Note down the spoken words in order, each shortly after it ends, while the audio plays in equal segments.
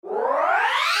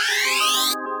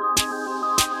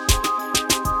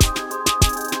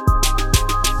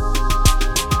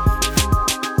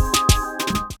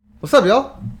What's up,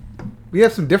 y'all? We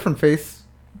have some different face.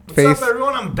 What's up,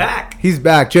 everyone? I'm back. He's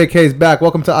back. JK's back.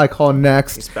 Welcome to I Call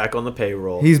Next. He's back on the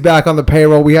payroll. He's back on the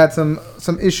payroll. We had some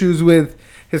issues with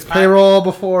his payroll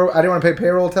before. I didn't want to pay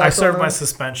payroll tax. I served my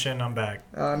suspension. I'm back.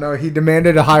 No, he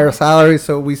demanded a higher salary,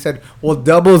 so we said, well,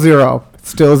 double zero. It's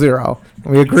still zero.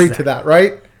 And we agreed to that,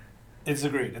 right? It's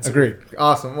agreed. Agreed.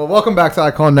 Awesome. Well, welcome back to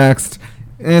I Call Next.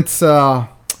 It's we're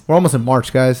almost in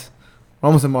March, guys. We're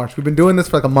almost in March. We've been doing this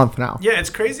for like a month now. Yeah, it's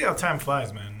crazy how time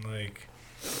flies, man. Like,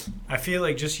 I feel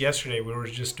like just yesterday we were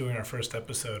just doing our first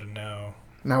episode, and now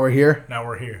we're here. Now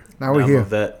we're here. Now we're here. I'm a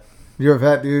vet. You're a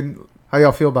vet, dude. How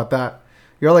y'all feel about that?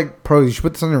 You're like pros. You should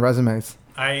put this on your resumes.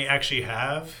 I actually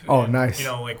have. Oh, and, nice. You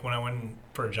know, like when I went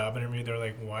for a job interview, they're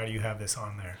like, "Why do you have this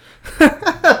on there?"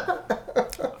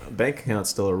 Bank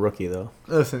account's still a rookie, though.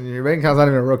 Listen, your bank account's not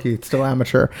even a rookie. It's still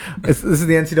amateur. This is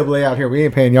the NCAA out here. We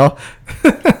ain't paying y'all.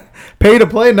 Pay to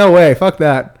play? No way. Fuck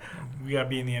that. We got to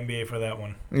be in the NBA for that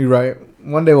one. You're right.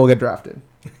 One day we'll get drafted.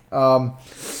 So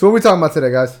what are we talking about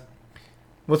today, guys?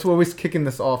 What are we kicking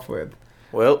this off with?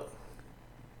 Well,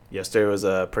 yesterday was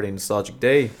a pretty nostalgic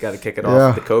day. Got to kick it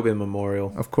off with the Kobe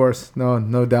Memorial. Of course.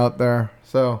 No doubt there.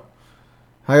 So,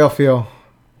 how y'all feel?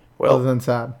 Well, other than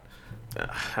sad.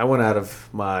 I went out of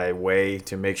my way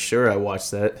to make sure I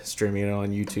watched that, streaming it on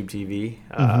YouTube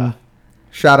TV.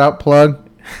 Shout out, plug.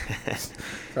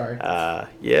 Sorry.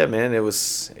 Yeah, man, it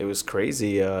was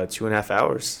crazy. 2.5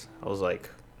 hours. I was like,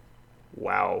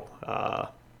 wow. I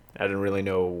didn't really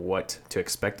know what to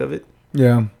expect of it.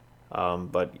 Yeah.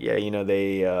 But yeah, you know,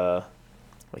 they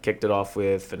kicked it off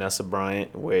with Vanessa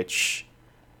Bryant, which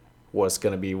was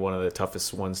going to be one of the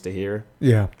toughest ones to hear.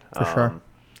 Yeah, for sure.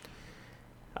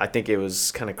 I think it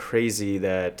was kind of crazy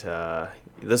that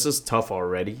this is tough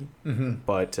already,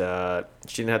 but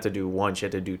she didn't have to do one. She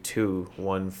had to do two,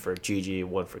 one for Gigi,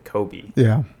 one for Kobe.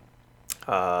 Yeah.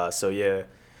 So, yeah,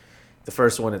 the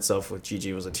first one itself with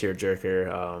Gigi was a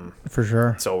tearjerker. For sure.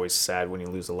 It's always sad when you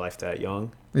lose a life that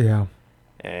young. Yeah.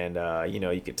 And, you know,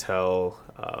 you could tell,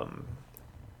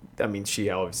 I mean,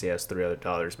 she obviously has 3 other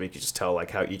daughters, but you could just tell,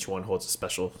 like, how each one holds a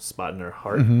special spot in her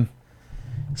heart. Mm-hmm.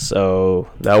 So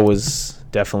that was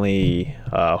definitely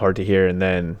hard to hear. And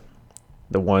then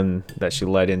the one that she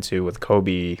led into with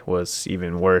Kobe was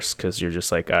even worse because you're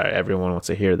just like, all right, everyone wants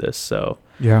to hear this. So,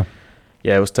 yeah,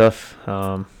 it was tough.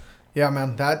 Yeah,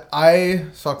 man, that I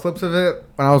saw clips of it.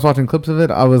 When I was watching clips of it,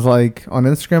 I was like, on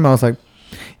Instagram, I was like,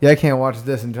 yeah, I can't watch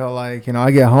this until, like, you know,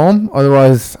 I get home.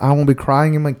 Otherwise, I won't be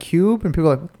crying in my cube. And people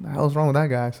are like, what the hell's wrong with that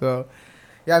guy? So,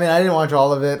 yeah, I mean, I didn't watch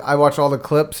all of it. I watched all the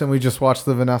clips, and we just watched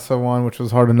the Vanessa one, which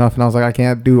was hard enough. And I was like, I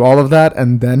can't do all of that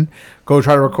and then go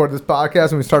try to record this podcast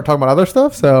and we start talking about other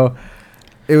stuff. So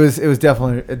it was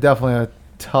definitely a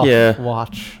tough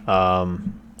watch.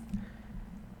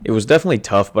 It was definitely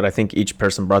tough, but I think each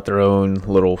person brought their own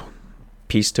little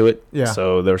piece to it. Yeah.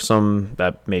 So there were some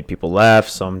that made people laugh,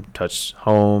 some touched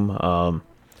home.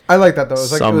 I like that though. It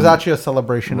was like it was actually a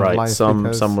celebration of life.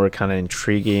 Some were kind of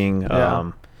intriguing.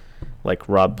 Yeah. Like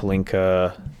Rob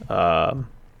Pelinka,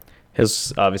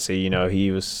 his obviously, you know,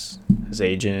 he was his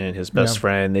agent, his best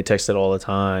friend. They texted all the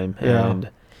time,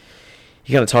 and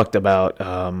he kind of talked about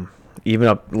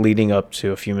even leading up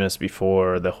to a few minutes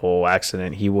before the whole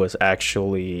accident, he was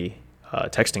actually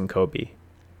texting Kobe.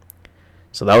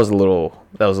 So that was a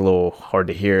little hard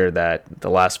to hear. That the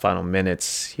last final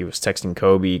minutes, he was texting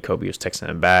Kobe. Kobe was texting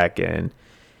him back, and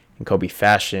in Kobe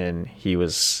fashion, he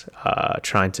was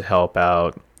trying to help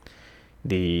out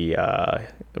the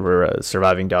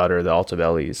surviving daughter, the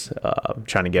Altobellis,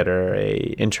 trying to get her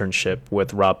a internship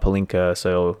with Rob Pelinka.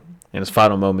 So in his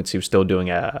final moments, he was still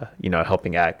doing a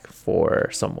helping act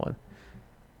for someone.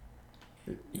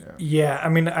 Yeah, I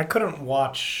mean, I couldn't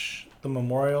watch the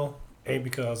memorial, A,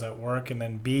 because I was at work, and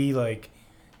then B, like,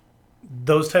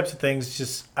 those types of things,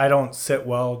 just, I don't sit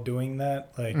well doing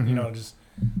that. Like, you know, just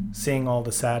seeing all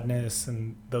the sadness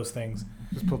and those things.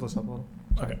 Just pull this up a little.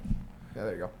 Okay. Yeah,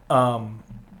 there you go.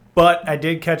 But I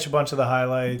did catch a bunch of the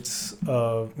highlights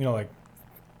of, you know, like,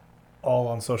 all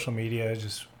on social media,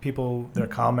 just people, their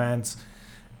comments,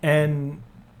 and,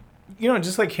 you know,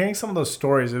 just like hearing some of those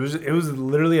stories, it was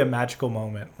literally a magical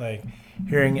moment. Like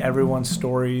hearing everyone's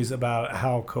stories about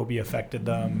how Kobe affected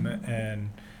them, and,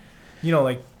 you know,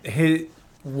 like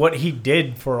what he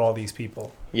did for all these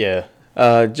people. Yeah.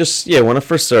 When I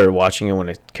first started watching it, when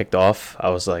it kicked off, I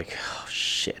was like, oh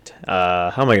shit,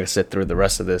 how am I going to sit through the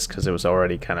rest of this? Cause it was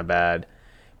already kind of bad.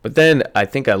 But then I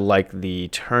think I liked the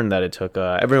turn that it took.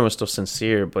 Everyone was still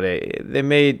sincere, but they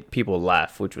made people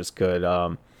laugh, which was good.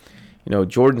 You know,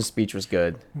 Jordan's speech was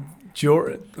good.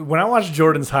 When I watched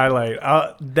Jordan's highlight,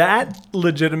 that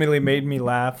legitimately made me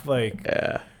laugh. Like,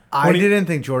 I didn't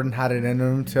think Jordan had it in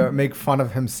him to make fun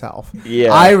of himself.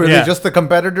 Yeah. I really just the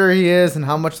competitor he is, and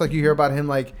how much like you hear about him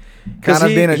like kind of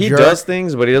being a jerk. He does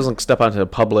things, but he doesn't step out to the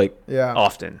public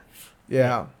often.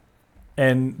 Yeah.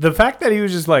 And the fact that he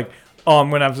was just like, oh, I'm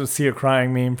gonna have to see a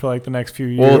crying meme for like the next few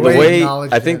years. Well,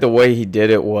 the way he did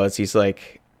it was he's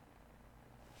like,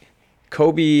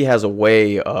 Kobe has a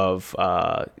way of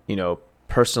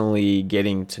personally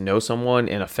getting to know someone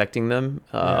and affecting them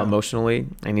emotionally,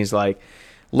 and he's like,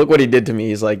 look what he did to me.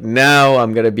 He's like, now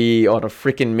I'm going to be on a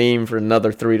freaking meme for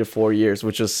another 3 to 4 years,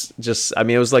 which was just, I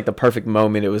mean, it was like the perfect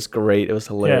moment. It was great. It was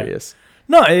hilarious.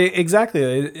 Yeah. No,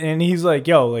 exactly. And he's like,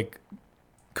 yo, like,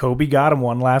 Kobe got him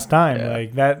one last time. Yeah.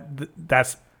 Like,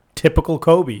 that's typical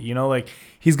Kobe. You know, like,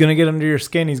 he's going to get under your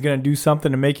skin. He's going to do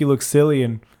something to make you look silly.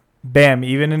 And bam,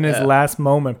 even in his last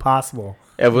moment possible.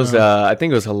 It was, I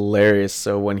think it was hilarious.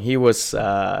 So when he was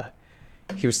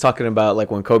talking about like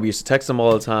when Kobe used to text him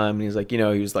all the time, and he's like, he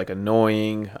was like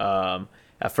annoying.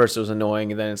 At first it was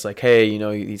annoying, and then it's like, hey,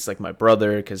 he's like my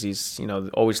brother, because he's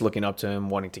always looking up to him,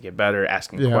 wanting to get better,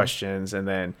 asking questions. And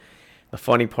then the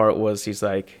funny part was he's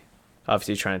like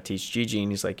obviously trying to teach Gigi,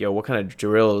 and he's like, yo, what kind of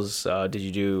drills did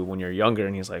you do when you were younger?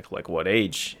 And he's like what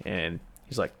age? And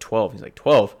he's like 12. He's like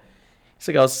 12. He's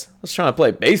like, I was trying to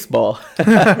play baseball.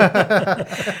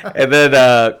 And then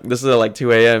this is at like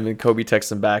 2 a.m. and Kobe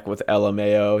texts him back with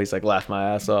LMAO. He's like, laugh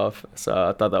my ass off. So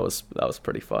I thought that was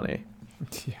pretty funny.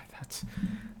 Yeah, that's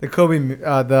the Kobe.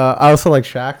 I also like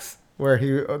Shaq's, where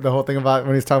the whole thing about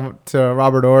when he's talking to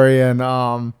Robert Horry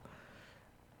and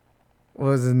what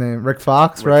was his name, Rick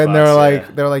Fox, right? And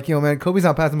they're like, yo, man, Kobe's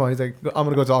not passing the ball. He's like, I'm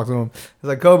gonna go talk to him. He's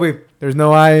like, Kobe, there's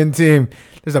no I in team.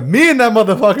 There's a me in that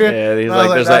motherfucker. Yeah, he's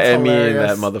like, there's an me in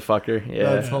that motherfucker.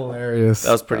 Yeah, that's hilarious.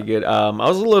 That was pretty good. I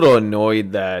was a little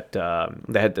annoyed that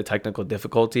they had the technical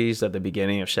difficulties at the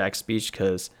beginning of Shaq's speech,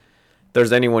 because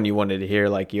there's anyone you wanted to hear,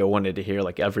 like wanted to hear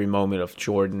like every moment of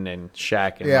Jordan and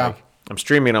Shaq. And like, I'm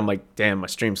streaming, I'm like, damn, my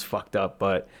stream's fucked up.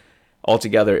 But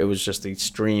altogether, it was just the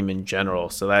stream in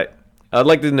general. So that I'd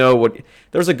like to know what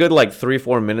there was a good like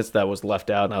 3-4 minutes that was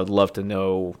left out, and I would love to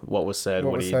know what was said.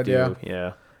 What do you do?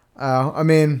 Yeah. I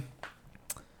mean,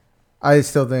 I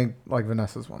still think like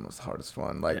Vanessa's one was the hardest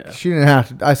one. Like she didn't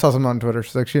have to. I saw something on Twitter.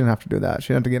 She's like, she didn't have to do that. She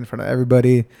didn't have to get in front of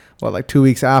everybody. Like 2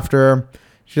 weeks after,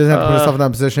 she doesn't have to put herself in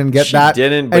that position. Get she that.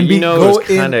 Didn't, but it was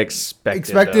kind of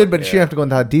expected. But she didn't have to go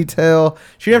into that detail.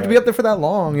 She didn't have to be up there for that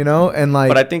long, and like.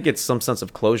 But I think it's some sense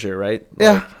of closure, right?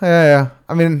 Yeah.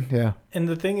 I mean, yeah. And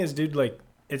the thing is, dude, like,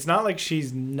 it's not like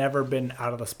she's never been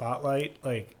out of the spotlight.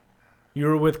 Like, you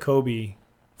were with Kobe.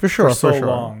 For sure.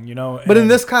 long, But in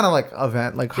this kind of like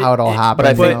event, like how it all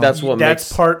happened. But I think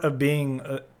that's part of being.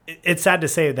 It's sad to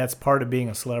say that's part of being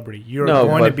a celebrity. You're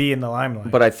going to be in the limelight.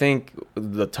 But I think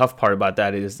the tough part about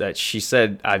that is that she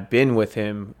said, I've been with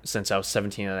him since I was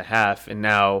 17 and a half, and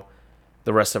now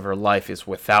the rest of her life is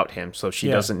without him. So she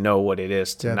doesn't know what it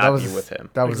is to not be with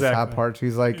him. That was the sad part.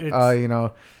 She's like, they're not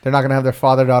going to have their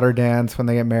father-daughter dance when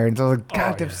they get married. And so I was like,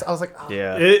 God damn. I was like, oh.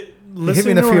 Yeah.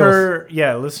 Listening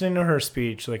to her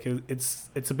speech, like it's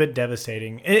a bit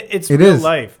devastating. It's real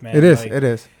life, man. It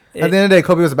is. At the end of the day,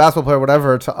 Kobe was a basketball player,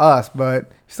 whatever, to us, but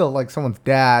he's still like someone's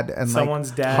dad, and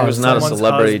someone's like, dad. He was not a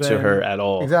celebrity husband. to her at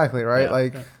all. Exactly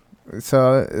right.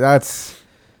 So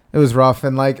it was rough,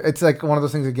 and like it's like one of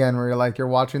those things again where you're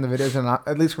watching the videos, and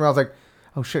at least when I was like,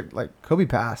 oh shit, like Kobe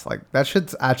passed, like that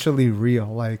shit's actually real,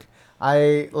 like.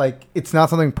 It's not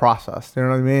something processed. You know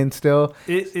what I mean? Still,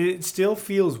 it still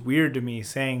feels weird to me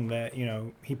saying that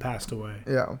he passed away.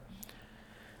 Yeah.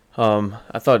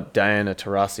 I thought Diana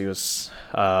Taurasi was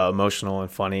emotional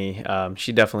and funny.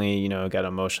 She definitely got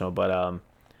emotional, but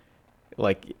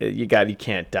you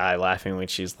can't die laughing when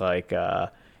she's like.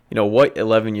 What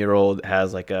 11-year-old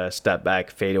has like a step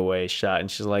back fadeaway shot,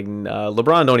 and she's like,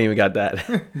 LeBron don't even got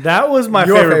that. That was my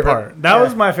favorite part. That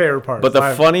was my favorite part. But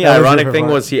the funny, ironic thing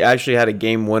was he actually had a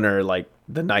game winner like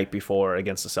the night before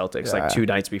against the Celtics, like 2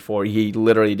 nights before. He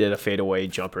literally did a fadeaway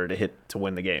jumper to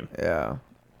win the game. Yeah.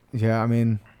 I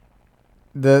mean,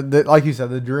 the like you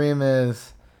said, the dream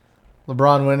is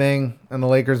LeBron winning and the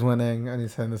Lakers winning, and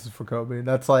he's saying this is for Kobe.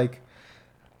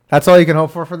 That's all you can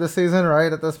hope for this season,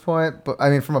 right, at this point? But I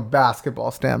mean, from a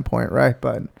basketball standpoint, right?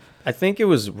 But I think it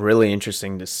was really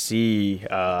interesting to see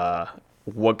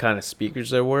what kind of speakers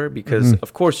there were, because,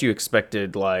 of course, you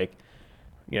expected, like,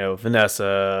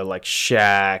 Vanessa, like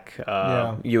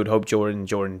Shaq. You would hope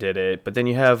Jordan did it. But then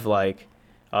you have, like,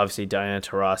 obviously Diana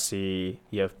Taurasi.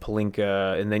 You have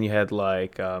Pelinka. And then you had,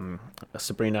 like,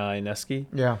 Sabrina Ionescu.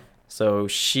 Yeah. So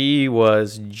she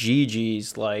was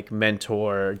Gigi's like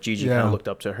mentor. Gigi kind of looked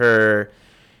up to her.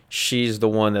 she's the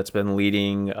one that's been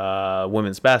leading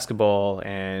women's basketball,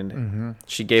 and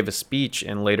she gave a speech,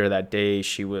 and later that day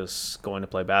she was going to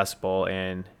play basketball.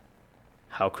 And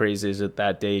how crazy is it,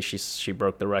 that day she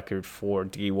broke the record for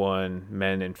D1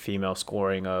 men and female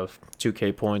scoring of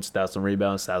 2K points, 1,000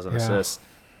 rebounds, 1,000 assists.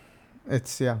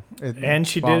 And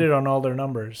she did it on all their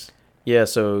numbers. Yeah,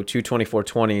 so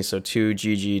 224-20, so 2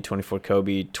 Gigi, 24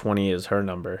 Kobe, 20 is her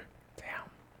number.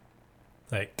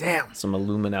 Damn. Some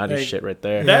Illuminati shit right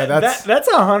there. That's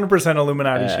 100%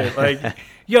 Illuminati shit. Like,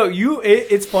 yo,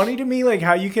 it's funny to me, like,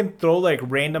 how you can throw, like,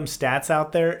 random stats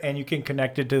out there and you can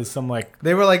connect it to some, like...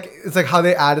 They were like, it's like how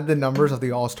they added the numbers of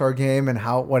the All-Star game and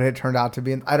what it turned out to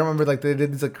be. And I don't remember, like, they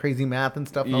did this, like, crazy math and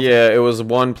stuff. And it was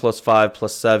 1 + 5 +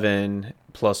 7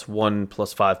 + 1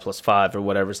 + 5 + 5 or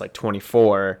whatever. It's like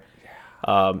 24.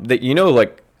 That,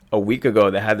 like, a week ago,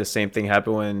 they had the same thing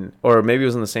happen when, or maybe it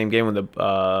was in the same game when the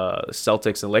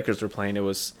Celtics and Lakers were playing.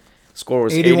 Score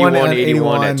was 81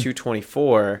 at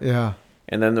 224. Yeah.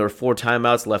 And then there were 4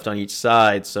 timeouts left on each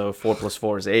side. So 4 +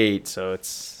 4 is 8. So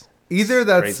it's either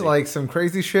that's crazy. Like some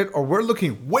crazy shit, or we're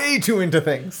looking way too into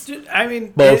things. Dude, I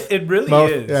mean, both. It really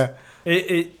Both. is. Yeah.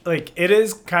 It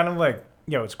is kind of like,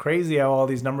 it's crazy how all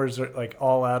these numbers are like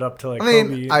all add up to like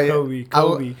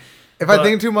Kobe. If I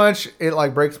think too much, it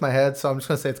like breaks my head. So I'm just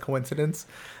gonna say it's coincidence.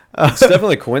 It's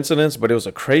definitely coincidence, but it was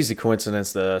a crazy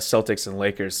coincidence. The Celtics and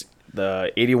Lakers,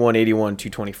 the 81-81,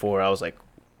 224. I was like,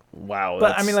 wow.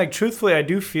 But I mean, like, truthfully, I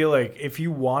do feel like if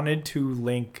you wanted to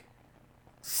link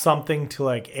something to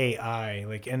like AI,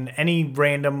 like in any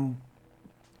random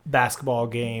basketball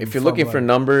game, if you're looking for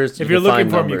numbers, if you're looking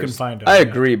for them, you can find them. I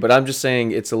agree, but I'm just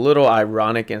saying it's a little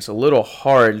ironic and it's a little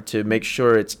hard to make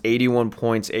sure it's 81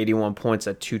 points at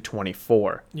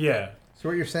 224. Yeah. So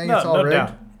what you're saying, it's all rigged?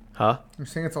 Doubt. Huh? You're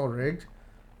saying it's all rigged?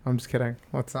 I'm just kidding.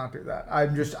 Let's not do that.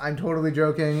 I'm totally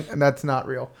joking, and that's not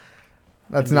real.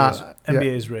 That's not.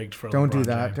 NBA's rigged for. Don't LeBron do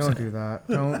that. James. Don't do that.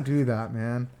 Don't do that,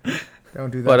 man. Don't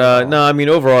do that. But no, I mean,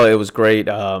 overall, it was great.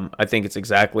 I think it's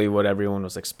exactly what everyone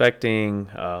was expecting.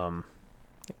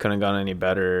 It couldn't have gone any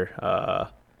better.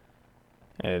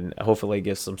 And hopefully it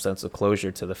gives some sense of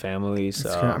closure to the families.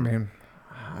 I mean,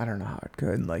 I don't know how it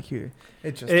could. Like,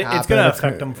 it's going to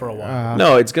affect them for a while.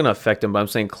 No, it's going to affect them, but I'm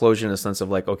saying closure in the sense of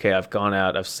like, okay, I've gone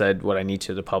out, I've said what I need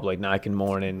to the public. Now I can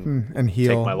mourn and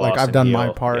heal. Take my loss like, I've done my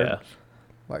heal. part. Yeah.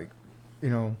 Like,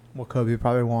 what Kobe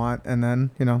probably want, and then,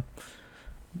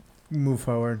 move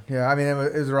forward. Yeah, I mean,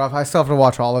 it was rough. I still have to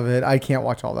watch all of it. I can't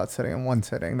watch all that sitting in one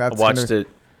sitting. I watched it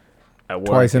at work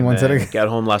twice in one sitting. Got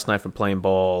home last night from playing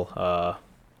ball.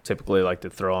 Typically like to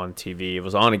throw on TV. It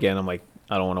was on again. I'm like,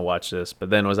 I don't want to watch this. But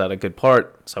then it was at a good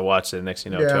part, so I watched it. Next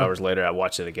 2 hours later, I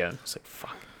watched it again. It's like,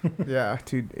 fuck. Yeah,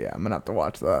 dude. Yeah, I'm gonna have to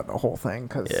watch the whole thing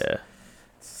because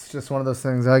it's just one of those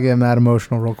things. I get mad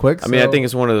emotional real quick. I mean, I think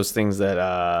it's one of those things that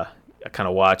I kind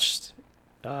of watched.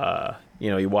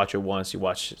 You watch it once, you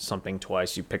watch something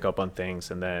twice, you pick up on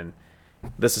things, and then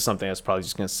this is something that's probably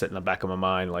just going to sit in the back of my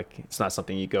mind. Like, it's not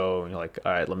something you go and you're like,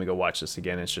 all right, let me go watch this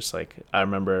again. It's just like, I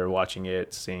remember watching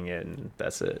it, seeing it, and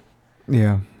that's it.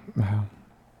 Yeah.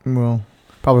 We'll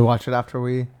probably watch it after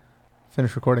we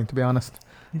finish recording, to be honest.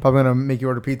 Probably going to make you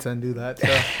order pizza and do that. So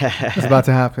it's about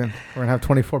to happen. We're going to have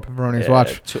 24 pepperonis.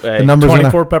 Watch. The numbers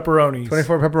 24 pepperonis.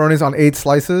 24 pepperonis on 8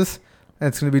 slices. And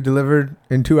it's going to be delivered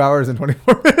in 2 hours and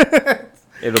 24 minutes.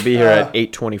 It'll be here at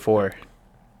 8:24.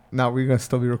 No, we're going to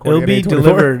still be recording.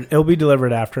 It'll be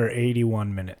delivered after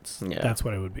 81 minutes. Yeah. That's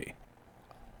what it would be.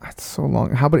 That's so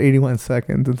long. How about 81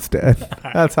 seconds instead?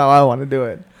 That's how I want to do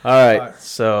it. All right.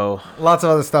 So lots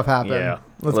of other stuff happened. Yeah.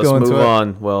 Let's go move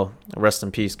on. Well, rest in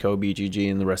peace, Kobe, Gigi,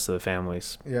 and the rest of the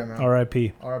families. Yeah, man.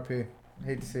 R.I.P. R.I.P.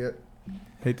 Hate to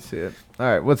see it. All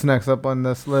right. What's next up on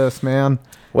this list, man?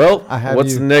 Well,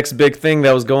 what's the next big thing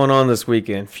that was going on this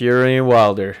weekend? Fury and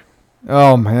Wilder.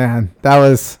 Oh, man. That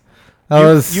was...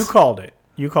 You called it.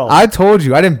 I told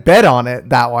you. I didn't bet on it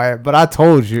that way, but I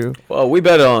told you. Well, we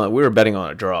were betting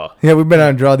on a draw. Yeah, we bet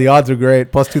on a draw. The odds are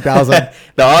great. Plus 2,000.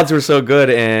 The odds were so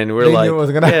good, and we're like,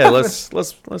 happen.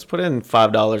 let's put in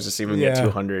 $5 to see if we can get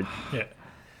 200. Yeah.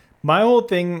 My whole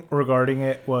thing regarding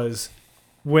it was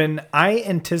when I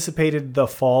anticipated the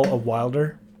fall of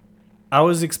Wilder, I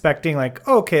was expecting like,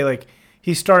 okay, like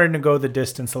he's starting to go the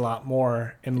distance a lot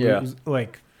more and lose,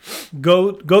 like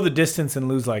go the distance and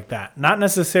lose like that. Not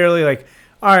necessarily like,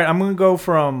 all right, I'm going to go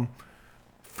from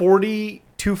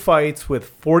 42 fights with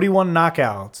 41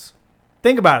 knockouts.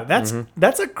 Think about it.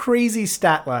 That's a crazy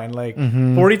stat line. Like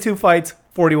 42 fights,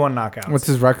 41 knockouts. What's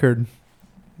his record?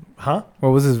 Huh? What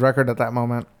was his record at that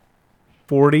moment?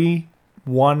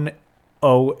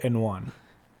 41-0-1.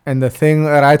 And the thing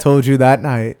that I told you that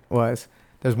night was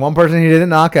There's one person he didn't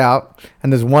knock out,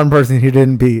 and there's one person he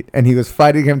didn't beat, and he was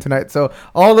fighting him tonight. So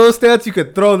all those stats, you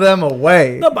could throw them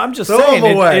away. No, but I'm just Throw saying.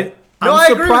 them away. No, I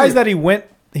I'm agree with surprised you. that he went.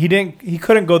 He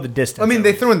couldn't go the distance. I mean,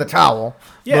 they threw in the towel.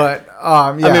 Yeah. But,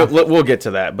 yeah. I mean, we'll get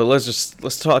to that, but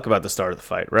let's talk about the start of the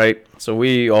fight, right? So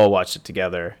we all watched it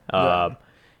together.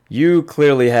 You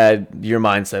clearly had your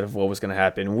mindset of what was going to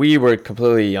happen. We were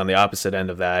completely on the opposite end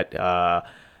of that.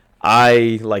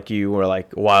 I, like you, were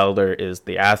like, Wilder is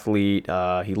the athlete.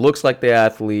 He looks like the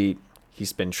athlete.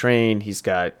 He's been trained. He's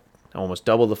got almost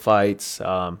double the fights.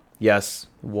 Yes,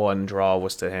 one draw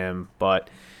was to him, but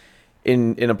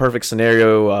in a perfect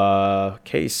scenario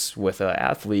case with an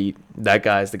athlete, that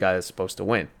guy's the guy that's supposed to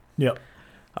win. Yep.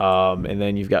 And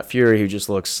then you've got Fury, who just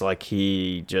looks like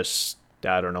he just,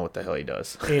 I don't know what the hell he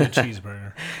does. Ate a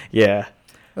cheeseburger. Yeah.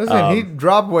 Listen, he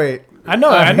dropped weight. I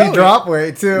know. He dropped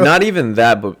weight, too. Not even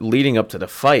that, but leading up to the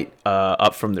fight,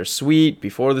 up from their suite,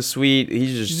 before the suite,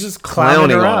 he's just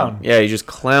clowning on around. him. Yeah, he's just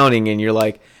clowning, and you're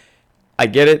like, I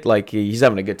get it, like he's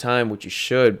having a good time, which you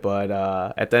should, but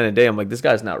at the end of the day, I'm like, this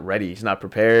guy's not ready. He's not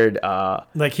prepared.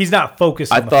 Like, he's not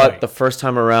focused on I the thought fight. the first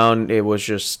time around, it was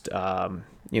just,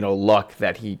 luck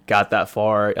that he got that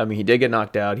far. I mean, he did get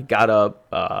knocked out. He got up.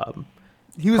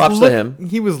 Props to him.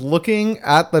 He was looking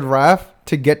at the ref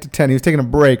to get to 10. He was taking a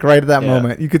break right at that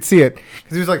moment. You could see it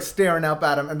because he was like staring up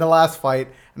at him in the last fight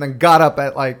and then got up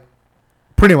at like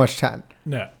pretty much 10.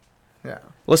 Yeah. Yeah.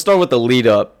 Let's start with the lead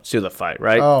up to the fight,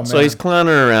 right? Oh, So man. he's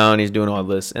clowning around. He's doing all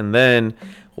this. And then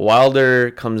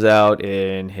Wilder comes out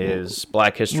in his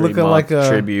Black History Looking Month like a-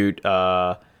 tribute,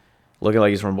 looking like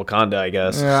he's from Wakanda, I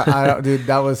guess. Yeah, I don't, dude,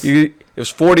 that was. It was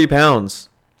 40 pounds.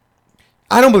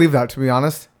 I don't believe that, to be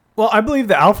honest. Well, I believe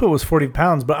the outfit was 40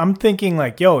 pounds, but I'm thinking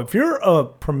like, yo, if you're a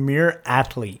premier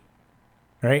athlete,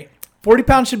 right? 40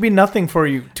 pounds should be nothing for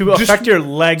you to Just affect your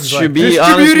legs. To Like, be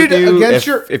honest with distributed you, against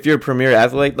your- if you're a premier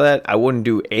athlete like that, I wouldn't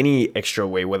do any extra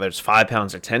weight, whether it's 5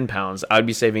 pounds or 10 pounds. I'd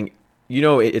be saving,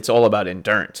 it's all about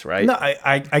endurance, right? no,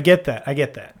 I get that. I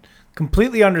get that.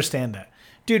 Completely understand that.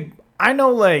 Dude, I know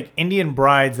like Indian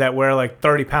brides that wear like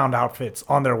 30-pound outfits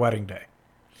on their wedding day.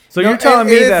 So you're telling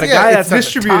me that a guy that's it's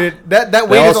distributed. That They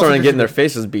weight all is also started getting their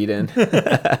distributed. faces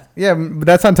beat in. Yeah, but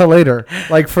that's until later.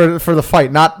 Like for the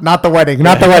fight, not the wedding,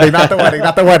 not the wedding, not the wedding,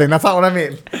 not the wedding. That's not what I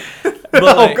mean. But,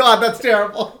 Oh like, God, that's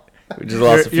terrible. We just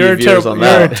lost a few you're a viewers terrible, on you're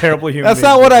that. a terrible human. That's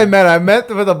being. not what I meant. I meant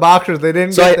for the boxers. They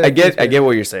didn't. So get I get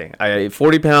what you're saying.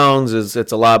 40 pounds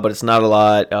it's a lot, but it's not a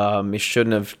lot. It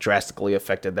shouldn't have drastically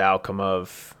affected the outcome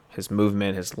of his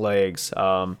movement, his legs.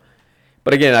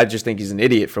 But again, I just think he's an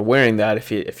idiot for wearing that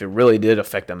if it really did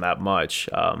affect him that much.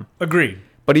 Agreed.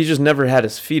 But he just never had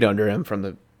his feet under him from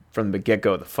the get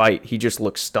go of the fight. He just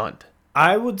looked stunned.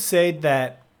 I would say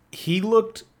that he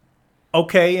looked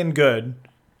okay and good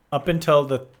up until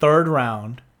the third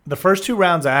round. The first two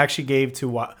rounds I actually gave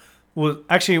to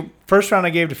first round I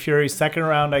gave to Fury, second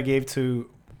round I gave to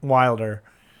Wilder.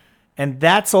 And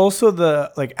that's also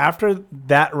after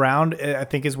that round, I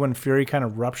think is when Fury kind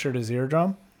of ruptured his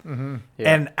eardrum. Mm-hmm.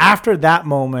 Yeah. And after that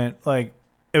moment,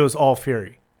 it was all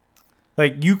Fury.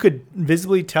 Like, you could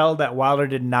visibly tell that Wilder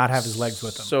did not have his legs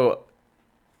with him. So,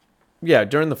 yeah,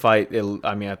 during the fight,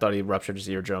 I thought he ruptured his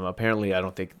eardrum. Apparently, I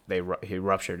don't think he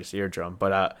ruptured his eardrum.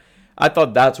 But I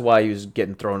thought that's why he was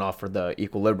getting thrown off for the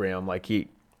equilibrium. Like,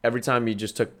 every time he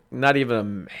just took not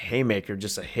even a haymaker,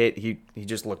 just a hit, he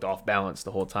just looked off balance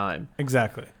the whole time.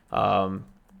 Exactly.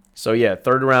 So, yeah,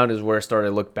 third round is where it started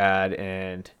to look bad.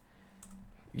 And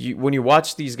when you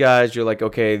watch these guys, you're like,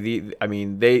 okay,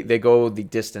 they go the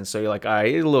distance. So you're like, all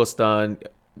right, he's a little stunned.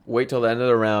 Wait till the end of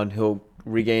the round. He'll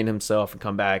regain himself and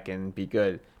come back and be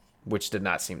good, which did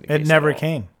not seem the case. It never at all.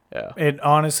 came. Yeah. It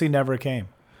honestly never came.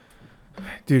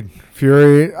 Dude,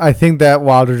 Fury. I think that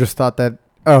Wilder just thought that.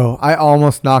 Oh, I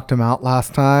almost knocked him out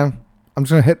last time. I'm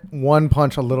just gonna hit one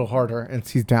punch a little harder and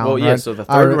he's down. Well, yeah. right? So the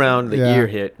third round, the yeah. ear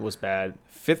hit was bad.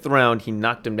 Fifth round, he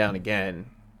knocked him down again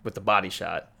with the body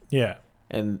shot. Yeah.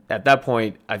 And at that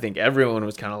point, I think everyone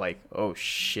was kind of like, oh,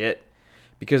 shit.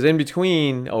 Because in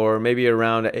between, or maybe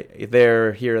around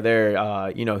there, here,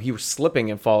 there, he was slipping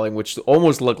and falling, which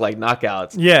almost looked like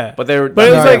knockouts. Yeah. But they were. But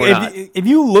it was they like, were not. if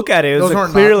you look at it, it was Those like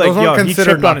weren't clear, knock- like, those weren't yo, he considered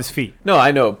tripped on knock- his feet. No,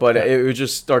 I know, but it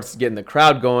just starts getting the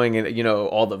crowd going, and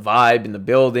all the vibe in the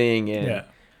building, and Yeah.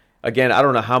 again, I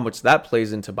don't know how much that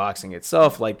plays into boxing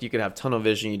itself. Like, you can have tunnel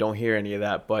vision, you don't hear any of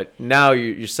that, but now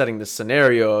you're setting the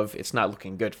scenario of it's not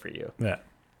looking good for you. Yeah.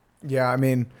 Yeah, I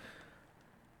mean,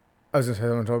 I was gonna say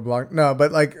I'm totally blocked. No,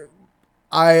 but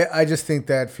I just think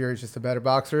that Fury's just a better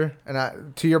boxer.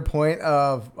 And to your point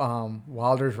of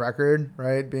Wilder's record,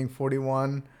 right, being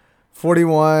 41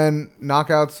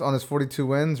 knockouts on his 42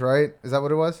 wins, right? Is that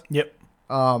what it was? Yep.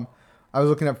 I was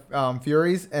looking at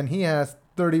Fury's, and he has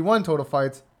 31 total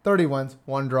fights, 30 wins,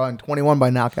 1 draw, and 21 by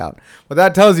knockout. What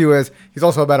that tells you is he's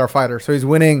also a better fighter. So he's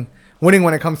winning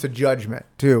when it comes to judgment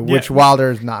too, which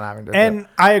Wilder is not having to do. And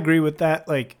I agree with that.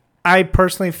 Like, I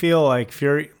personally feel like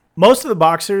Fury, most of the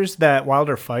boxers that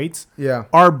Wilder fights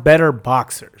are better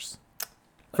boxers.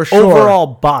 For sure. Overall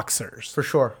boxers. For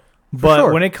sure.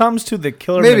 But when it comes to the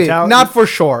killer maybe mentality. not for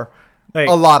sure. Like,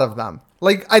 a lot of them.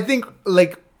 Like, I think,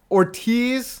 like,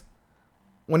 Ortiz,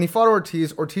 when he fought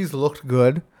Ortiz looked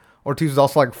good. Ortiz was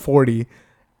also like 40.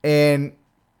 And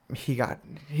he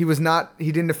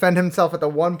didn't defend himself at the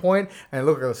one point, and it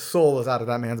looked like the soul was out of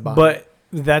that man's body. But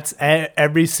that's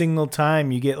every single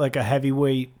time you get like a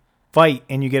heavyweight fight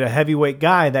and you get a heavyweight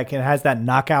guy that has that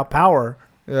knockout power.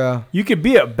 Yeah. You could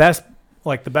be the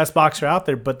best boxer out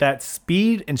there, but that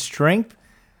speed and strength,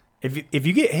 if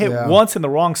you get hit once in the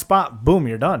wrong spot, boom,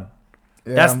 you're done.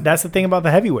 Yeah. That's the thing about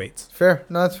the heavyweights. Fair.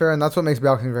 No, that's fair, and that's what makes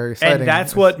boxing very exciting. And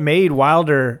that's what made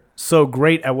Wilder so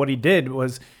great at what he did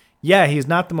was, he's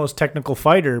not the most technical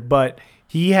fighter, but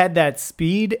he had that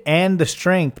speed and the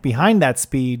strength behind that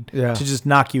speed to just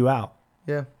knock you out.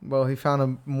 Yeah, well, he found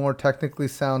a more technically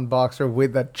sound boxer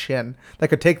with that chin that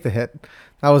could take the hit.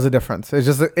 That was the difference.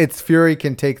 It's Fury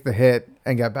can take the hit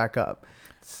and get back up.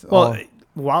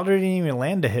 Wilder didn't even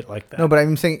land a hit like that. No, but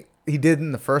I'm saying he did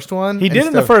in the first one. He did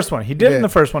in the first one. He did in the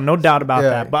first one, no doubt about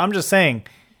that. But I'm just saying,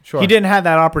 he didn't have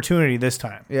that opportunity this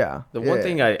time. Yeah. The one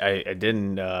thing I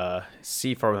didn't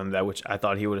see from him that which I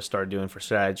thought he would have started doing for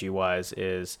strategy wise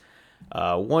is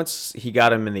once he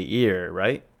got him in the ear,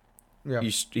 right? Yeah.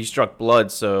 He struck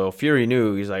blood, so Fury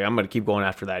knew he's like, I'm going to keep going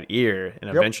after that ear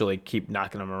and eventually keep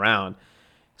knocking him around.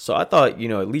 So I thought,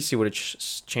 at least he would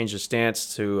have changed his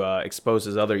stance to expose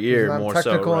his other ear more so. He's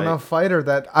not technical right? enough fighter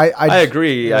that I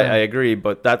agree. Yeah. I agree,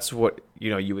 but that's what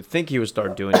you would think he would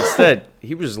start doing. Instead,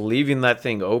 he was leaving that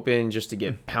thing open just to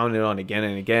get pounded on again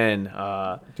and again.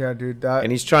 Yeah, dude.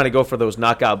 And he's trying to go for those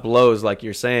knockout blows, like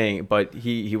you're saying, but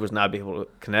he was not able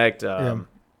to connect.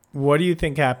 What do you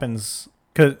think happens?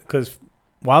 Because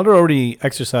Wilder already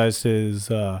exercised his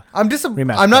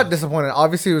rematch. I'm not disappointed.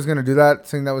 Obviously, he was going to do that,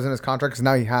 saying that was in his contract, because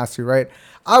now he has to, right?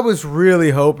 I was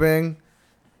really hoping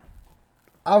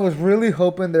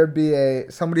there'd be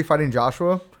somebody fighting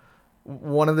Joshua,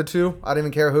 one of the two. I don't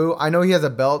even care who. I know he has a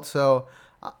belt, so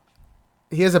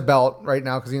he has a belt right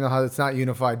now, because you know how it's not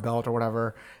unified belt or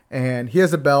whatever. And he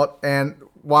has a belt, and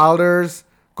Wilder's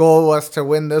goal was to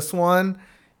win this one.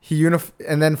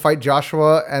 And then fight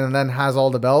Joshua, and then has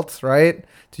all the belts, right?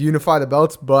 To unify the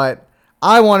belts. But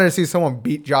I wanted to see someone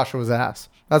beat Joshua's ass.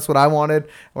 That's what I wanted.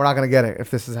 We're not going to get it if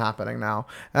this is happening now.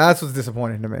 And that's what's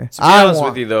disappointing to me. To be honest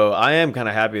with you, though, I am kind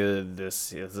of happy that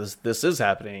this is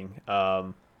happening.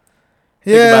 Think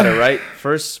about it, right?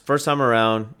 First time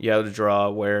around, you had a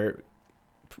draw where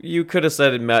you could have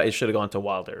said it should have gone to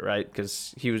Wilder, right?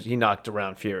 Because he knocked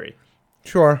around Fury.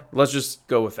 Sure. Let's just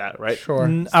go with that, right? Sure.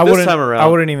 I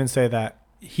wouldn't even say that.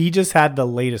 He just had the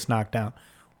latest knockdown.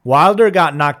 Wilder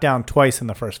got knocked down twice in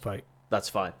the first fight. That's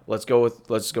fine. Let's go with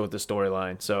the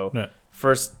storyline. So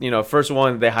first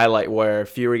one they highlight where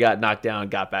Fury got knocked down,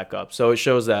 got back up. So it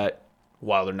shows that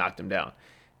Wilder knocked him down.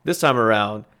 This time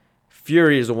around,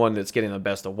 Fury is the one that's getting the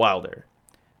best of Wilder.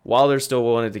 Wilder still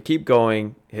wanted to keep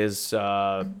going. His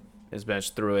bench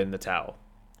threw in the towel.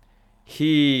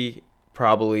 He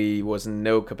probably was in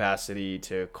no capacity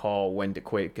to call when to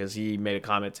quit, because he made a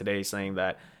comment today saying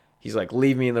that he's like,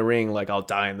 leave me in the ring like I'll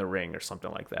die in the ring or something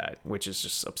like that, which is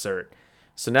just absurd.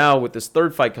 So now with this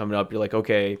third fight coming up, you're like,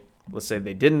 okay, let's say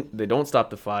they don't stop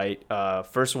the fight.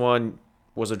 First one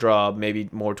was a draw, maybe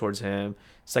more towards him.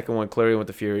 Second one clearly went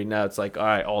to Fury. Now it's like, all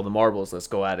right, all the marbles, let's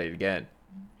go at it again.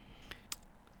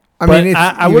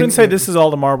 I wouldn't say this is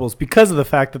all the marbles because of the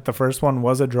fact that the first one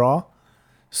was a draw.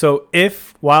 So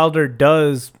if Wilder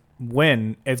does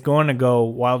win, it's going to go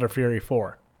Wilder Fury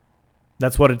 4.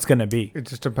 That's what it's going to be. It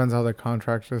just depends how the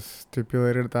contract is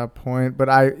stipulated at that point. But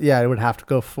it would have to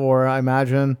go 4, I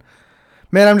imagine.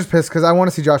 Man, I'm just pissed because I want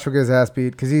to see Joshua get his ass beat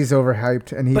because he's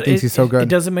overhyped and he thinks he's so good. It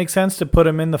doesn't make sense to put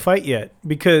him in the fight yet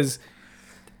because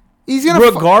he's gonna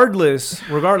regardless,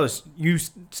 you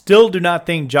still do not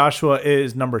think Joshua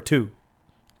is number 2.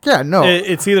 Yeah, no.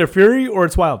 It's either Fury or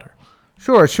it's Wilder.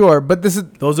 Sure, but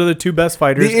those are the 2 best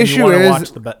fighters. The issue and you want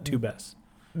to watch the 2 best.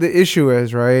 The issue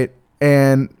is, right,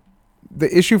 and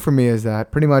the issue for me is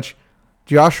that pretty much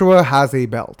Joshua has a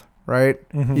belt, right?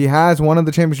 Mm-hmm. He has one of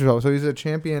the championship belts, so he's a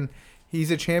champion. He's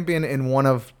a champion in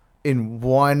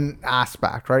one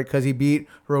aspect, right? Because he beat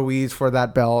Ruiz for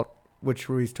that belt, which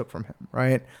Ruiz took from him,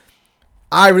 right?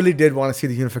 I really did want to see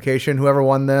the unification. Whoever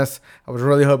won this, I was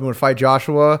really hoping would fight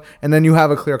Joshua, and then you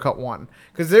have a clear-cut one.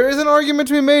 Because there is an argument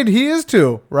to be made. He is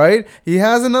too, right? He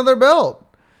has another belt.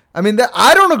 I mean,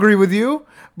 I don't agree with you,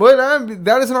 but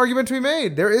that is an argument to be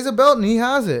made. There is a belt, and he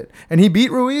has it. And he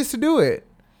beat Ruiz to do it.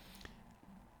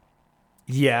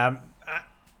 Yeah,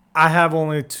 I have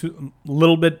only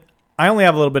I only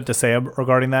have a little bit to say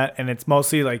regarding that, and it's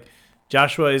mostly like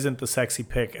Joshua isn't the sexy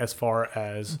pick as far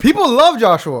as people love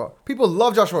Joshua. People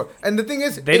love Joshua, and the thing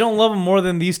is, they don't love him more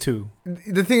than these two.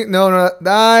 The thing, no,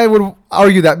 I would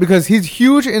argue that because he's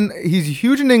huge in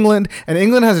England, and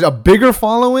England has a bigger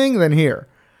following than here.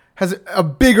 Has a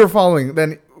bigger following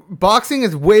than boxing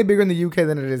is way bigger in the UK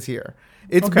than it is here.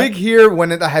 It's big here when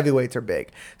the heavyweights are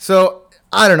big. So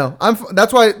I don't know.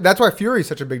 That's why Fury's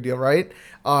such a big deal, right?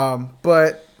 And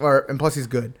plus he's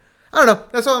good. I don't know.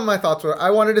 That's all my thoughts were. I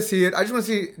wanted to see it. I just want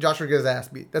to see Joshua get his ass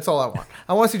beat. That's all I want.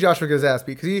 I want to see Joshua get his ass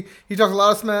beat because he talks a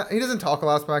lot of smack. He doesn't talk a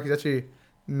lot of smack. He's actually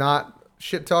not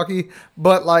shit talky.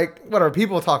 But like whatever,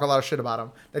 people talk a lot of shit about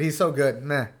him. That he's so good.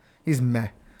 Meh. He's meh.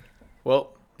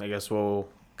 Well, I guess we'll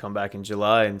come back in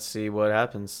July and see what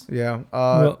happens. Yeah.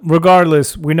 Well,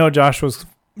 regardless, we know Joshua's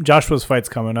fight's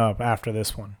coming up after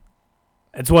this one.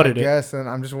 It's what it is. Yes, and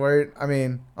I'm just worried. I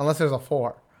mean, unless there's a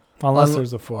 4. Unless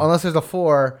there's a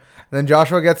 4, then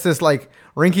Joshua gets this like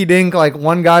rinky-dink like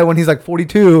one guy when he's like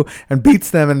 42 and beats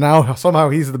them, and now somehow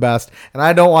he's the best. And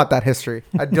I don't want that history.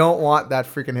 I don't want that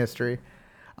freaking history.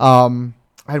 I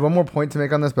had one more point to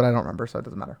make on this, but I don't remember, so it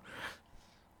doesn't matter.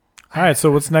 All right,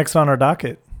 so what's next on our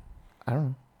docket? I don't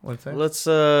know. What's that? Let's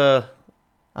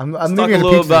I'm talk a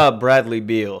little about Bradley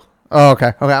Beal. Oh,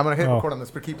 okay. I'm gonna hit record on this,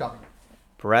 but keep talking.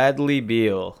 Bradley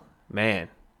Beal, man.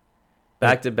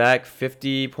 Back-to-back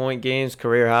 50-point games,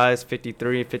 career highs,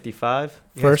 53 and 55.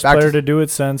 First player to do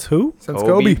it since who? Since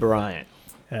Kobe Bryant.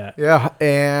 Yeah,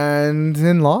 and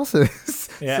in losses.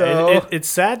 Yeah, so, it's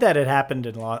sad that it happened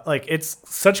in loss. Like, it's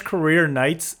such career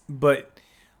nights, but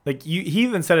like he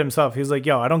even said himself, he was like,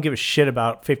 "Yo, I don't give a shit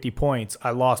about 50 points.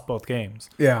 I lost both games."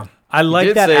 Yeah, I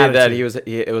like that. He did say that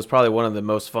it was probably one of the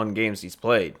most fun games he's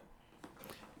played.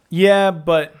 Yeah,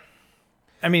 but.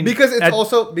 I mean, because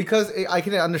I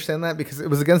can understand that because it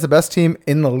was against the best team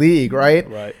in the league, right?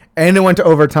 Right. And it went to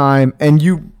overtime, and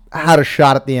you had a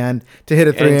shot at the end to hit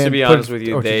a 3. And to be honest with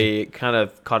you, they kind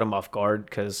of caught him off guard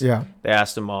because they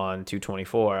asked him on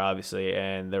 224, obviously,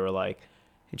 and they were like,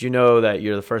 "Did you know that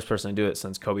you're the first person to do it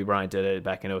since Kobe Bryant did it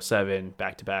back in 2007,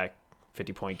 back-to-back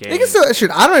 50-point games?"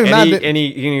 I don't even know. And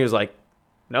he was like,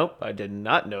 "Nope, I did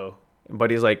not know." But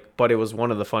he's like, but it was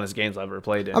one of the funnest games I've ever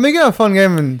played in. I mean, you can have a fun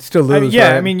game and still lose.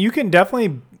 Yeah, right? I mean, you can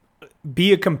definitely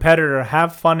be a competitor,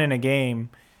 have fun in a game,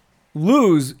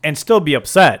 lose, and still be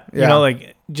upset. Yeah. You know,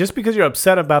 like just because you're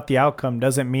upset about the outcome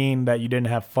doesn't mean that you didn't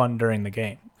have fun during the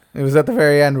game. It was at the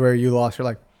very end where you lost. You're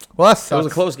like, well, that sucks. It was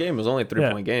a close game. It was only a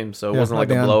 3-point game, so it wasn't like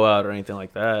a blowout or anything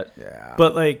like that. Yeah.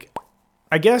 But like,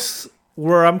 I guess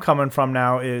where I'm coming from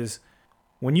now is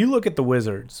when you look at the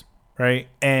Wizards, right,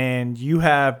 and you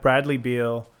have Bradley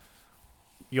Beal.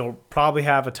 You'll probably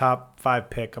have a top 5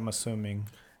 pick, I'm assuming.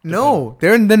 No,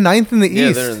 they're in the 9th in the East.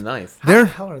 Yeah, they're in the 9th. How the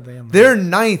hell are they in the They're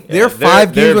 9th. Yeah, they're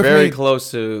 5 games with me. They're very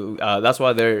close to. That's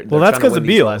why they're well, that's because of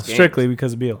Beal. Strictly Strictly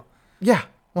because of Beal. Yeah,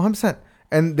 100%.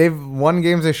 And they've won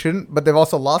games they shouldn't, but they've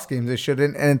also lost games they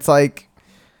shouldn't. And it's like,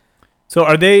 so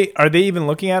are they even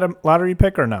looking at a lottery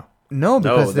pick or no? No,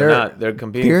 because they're not. They're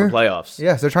competing for playoffs.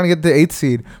 Yes, they're trying to get the 8th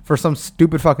seed for some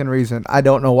stupid fucking reason. I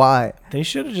don't know why. They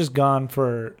should have just gone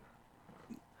for,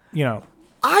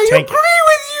 I tank agree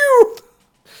with you.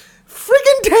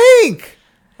 Freaking tank.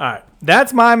 All right,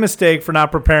 that's my mistake for not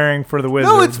preparing for the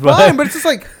Wizards. No, it's fine, but it's just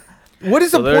like, what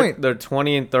is the point? They're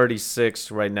 20 and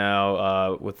 36 right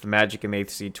now, with the Magic in the 8th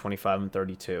seed, 25 and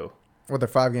 32. Well,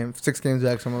 they're 6 games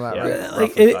back, some of that. Yeah, right?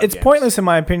 like it's pointless in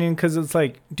my opinion because it's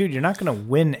like, dude, you're not gonna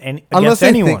win against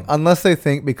anyone unless they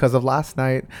think because of last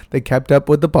night they kept up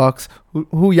with the Bucks, who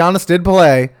Giannis did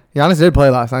play. Giannis did play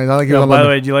last night. It's not like he was by the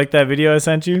way, do you like that video I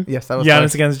sent you? Yes, that was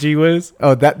Giannis funny. against G Wiz.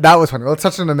 Oh, that was funny. Let's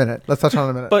touch on it in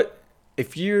a minute. But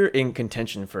if you're in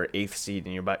contention for 8th seed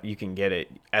and you can get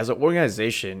it as an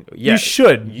organization, yeah, you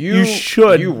should.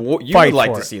 You would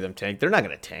like to see them tank. They're not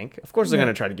going to tank. Of course, they're going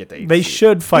to try to get the 8th seed. They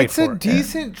should fight for it. It's a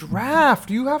decent draft.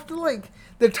 You have to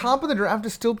the top of the draft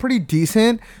is still pretty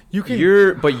decent. But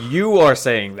you are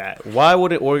saying that. Why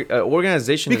would an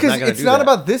organization? Because is not going to it's not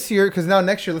about this year. Because now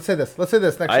next year, let's say this next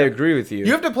year. I agree with you.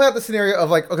 You have to play out the scenario of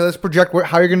like, okay, let's project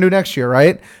how you're going to do next year,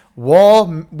 right?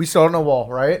 Wall, we still don't know Wall,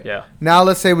 right? Yeah. Now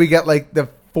let's say we get like the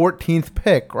 14th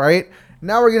pick, right?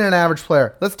 Now we're getting an average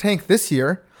player. Let's tank this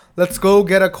year. Let's go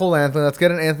get a Cole Anthony. Let's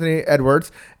get an Anthony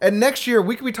Edwards. And next year,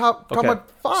 we could be talking about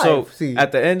 5 So seed.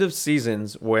 at the end of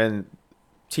seasons, when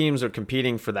teams are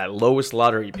competing for that lowest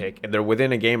lottery pick and they're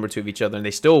within a game or two of each other and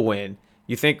they still win,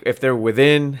 you think if they're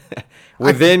within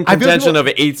contention of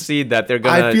an 8th seed that they're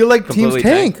going to I feel like teams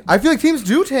tank. I feel like teams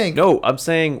do tank. No, I'm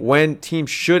saying when teams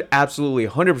should absolutely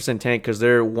 100% tank because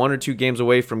they're 1 or 2 games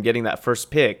away from getting that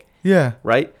first pick. Yeah.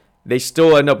 Right? They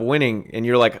still end up winning, and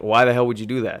you're like, why the hell would you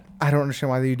do that? I don't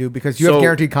understand why you do, because you have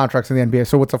guaranteed contracts in the NBA,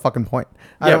 so what's the fucking point?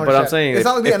 Yeah, but I'm saying if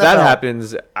that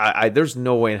happens, there's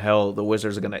no way in hell the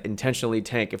Wizards are going to intentionally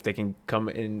tank if they can come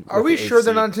in. Are we sure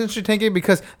they're not intentionally tanking?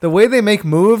 Because the way they make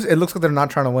moves, it looks like they're not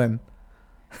trying to win.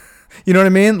 You know what I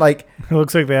mean? Like, it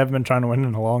looks like they haven't been trying to win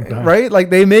in a long time. Right?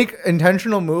 Like, they make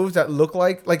intentional moves that look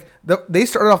like they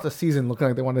started off the season looking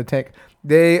like they wanted to tank.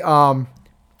 They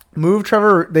moved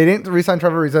Trevor. They didn't re-sign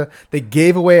Trevor Ariza. They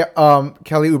gave away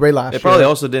Kelly Oubre last year. They probably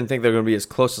also didn't think they're going to be as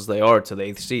close as they are to the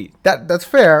 8th seed. That's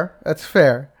fair. That's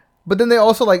fair. But then they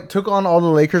also took on all the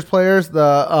Lakers players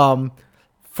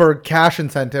for cash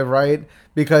incentive, right?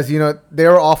 Because they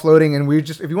were offloading, and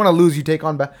if you want to lose, you take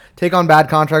on bad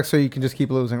contracts so you can just keep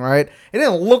losing, right? It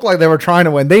didn't look like they were trying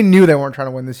to win. They knew they weren't trying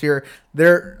to win this year.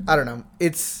 I don't know.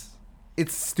 It's a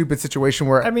stupid situation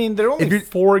where they're only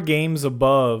 4 games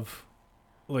above.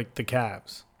 Like the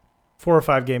Cavs, 4 or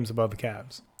 5 games above the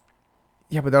Cavs.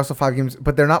 Yeah, but they're also 5 games.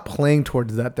 But they're not playing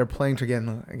towards that. They're playing to get.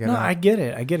 No, I get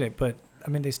it. But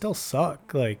they still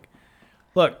suck. Like,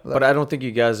 look. But I don't think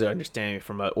you guys are understanding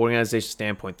from an organization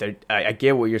standpoint. I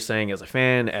get what you're saying as a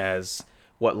fan, as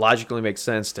what logically makes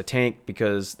sense to tank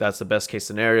because that's the best case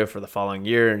scenario for the following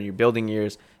year and your building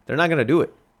years. They're not going to do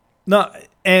it. No,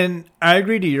 and I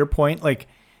agree to your point. Like,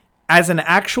 as an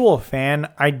actual fan,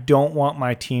 I don't want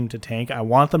my team to tank. I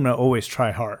want them to always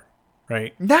try hard,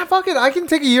 right? Nah, fuck it. I can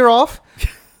take a year off.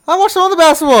 I watch some other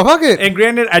basketball. Fuck it. And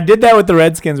granted, I did that with the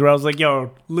Redskins where I was like,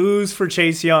 yo, lose for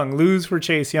Chase Young.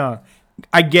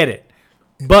 I get it.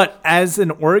 But as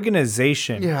an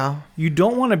organization, you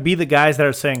don't want to be the guys that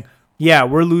are saying, yeah,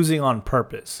 we're losing on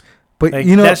purpose. But,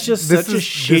 that's just such a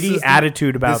shitty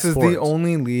attitude about sports. This is the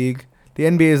only league. The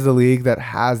NBA is the league that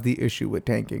has the issue with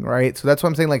tanking, right? So that's why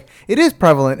I'm saying, it is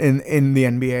prevalent in the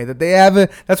NBA that they have it.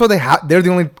 That's why they're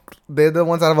the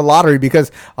ones that have a lottery,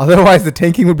 because otherwise the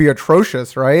tanking would be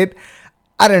atrocious, right?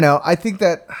 I don't know. I think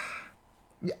that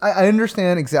I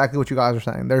understand exactly what you guys are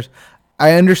saying.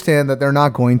 I understand that they're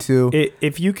not going to.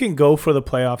 If you can go for the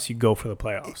playoffs, you go for the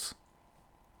playoffs.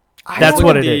 That's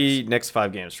what it is. The next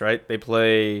 5 games, right? They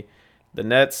play the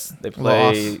Nets, they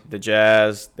play the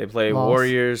Jazz, they play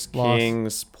Warriors,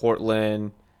 Kings,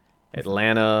 Portland,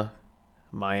 Atlanta,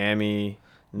 Miami,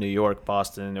 New York,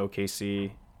 Boston, OKC.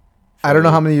 Philly. I don't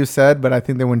know how many you said, but I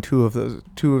think they win 2 of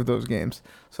those games.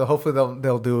 So hopefully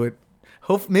they'll do it.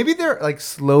 Maybe they're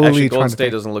slowly. Actually, Golden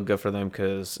State doesn't look good for them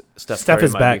because Steph Curry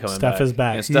is back. Steph is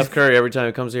back. And Steph Curry, every time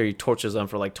he comes here, he torches them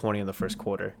for 20 in the first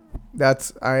quarter.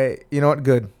 You know what?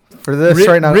 Good. For this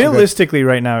right now. Realistically,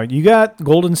 right now, you got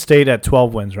Golden State at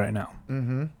 12 wins right now.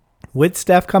 Mm-hmm. With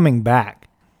Steph coming back.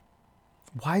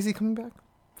 Why is he coming back?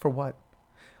 For what?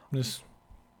 Just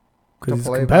because he's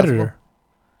a competitor. Basketball?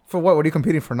 For what? What are you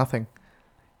competing for? Nothing.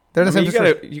 They're the same.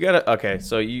 You gotta. Okay,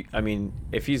 so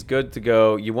if he's good to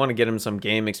go, you want to get him some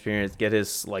game experience, get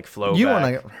his flow. You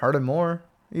want to hurt him more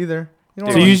either.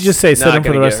 So you just say sit him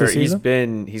for the rest of the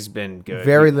season. He's been good.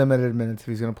 Very limited minutes. If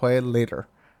he's gonna play it later,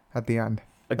 at the end.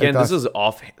 Again, this is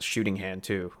off shooting hand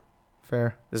too.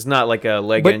 Fair. This is not like a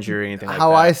leg injury or anything like that.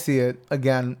 How I see it,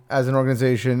 again, as an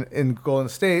organization in Golden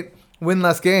State, win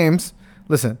less games.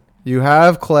 Listen, you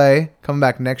have Clay coming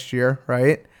back next year,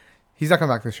 right? He's not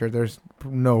coming back this year. There's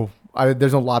no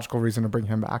logical reason to bring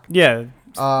him back. Yeah.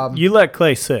 You let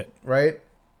Clay sit. Right?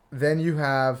 Then you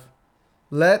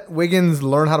let Wiggins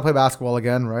learn how to play basketball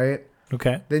again, right?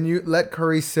 Okay. Then you let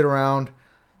Curry sit around.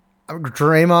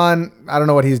 Draymond, I don't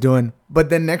know what he's doing. But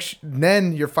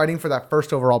then you're fighting for that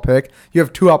first overall pick. You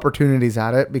have 2 opportunities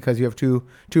at it because you have two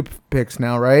picks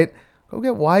now, right? Go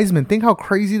get Wiseman. Think how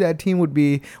crazy that team would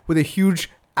be with a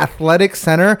huge athletic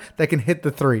center that can hit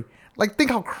the 3.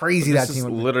 Think how crazy that team would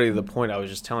be. This is literally the point I was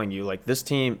just telling you. This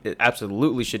team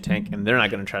absolutely should tank, and they're not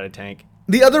going to try to tank.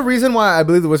 The other reason why I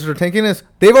believe the Wizards are tanking is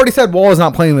they've already said Wall is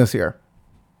not playing this year.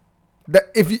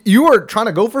 If you were trying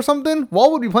to go for something,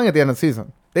 Wall would be playing at the end of the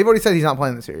season. They've already said he's not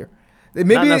playing this year.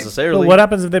 Maybe, not necessarily. But what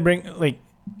happens if they bring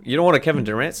You don't want a Kevin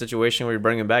Durant situation where you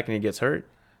bring him back and he gets hurt.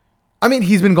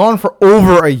 He's been gone for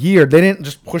over a year. They didn't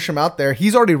just push him out there.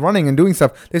 He's already running and doing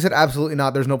stuff. They said absolutely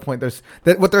not. There's no point.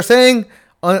 What they're saying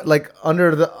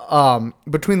under the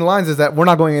between the lines is that we're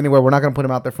not going anywhere. We're not going to put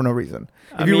him out there for no reason.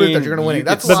 If you really that you're going to win,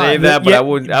 that's could say that, but I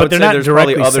would say there's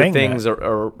probably other things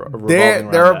are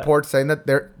there are reports saying that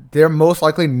they're most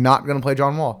likely not going to play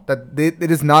John Wall. That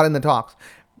it is not in the talks.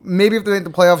 Maybe if they make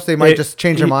the playoffs, they might just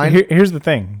change their mind. Here's the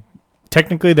thing: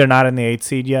 technically, they're not in the 8th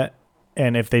seed yet,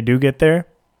 and if they do get there,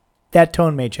 that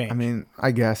tone may change. I mean,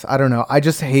 I guess I don't know. I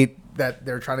just hate that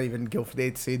they're trying to even go for the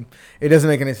 8th seed. It doesn't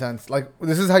make any sense. Like,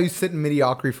 this is how you sit in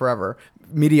mediocrity forever.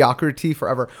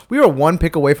 We were 1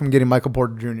 pick away from getting Michael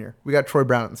Porter Jr. We got Troy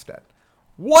Brown instead.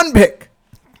 1 pick.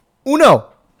 Uno.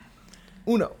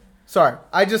 Sorry.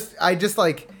 I just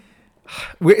like,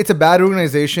 it's a bad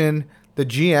organization. The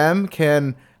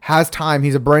GM has time.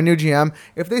 He's a brand new GM.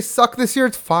 If they suck this year,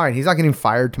 it's fine. He's not getting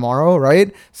fired tomorrow,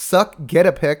 right? Get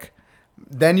a pick.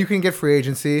 Then you can get free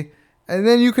agency. And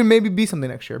then you can maybe be something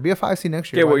next year. Be a 5 seed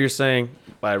next year. Get what you're saying,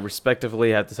 but I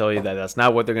respectively have to tell you that that's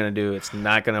not what they're going to do. It's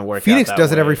not going to work. Phoenix out does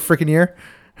way. it every freaking year.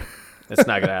 It's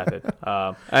not going to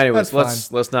happen. Anyways,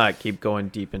 let's not keep going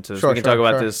deep into this. We can talk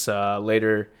about this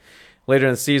later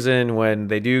in the season when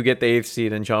they do get the 8th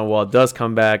seed and John Wall does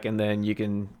come back, and then you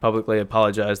can publicly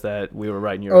apologize that we were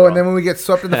right and you were wrong. And then when we get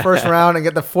swept in the first round and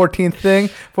get the 14th thing,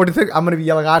 I'm going to be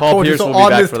yelling, I Paul told Pierce you so will be on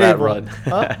back this for table. that run.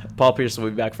 Huh? Paul Pierce will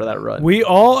be back for that run. We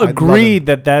all agreed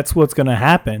that that's what's going to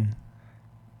happen,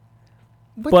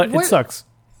 but it sucks.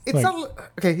 It's not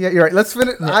okay. Yeah, you're right. Let's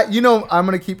finish. I'm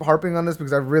going to keep harping on this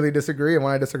because I really disagree, and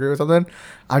when I disagree with something,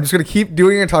 I'm just going to keep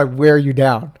doing it until I wear you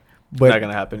down. But not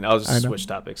gonna happen. I'll just switch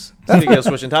topics. Speaking of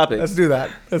switching topics, let's do that.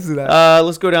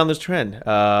 Let's go down this trend.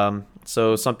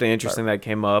 So something interesting that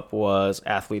came up was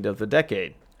athlete of the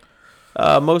decade.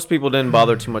 Most people didn't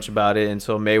bother too much about it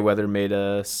until Mayweather made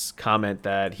a comment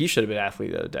that he should have been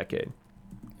athlete of the decade.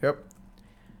 Yep.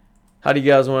 How do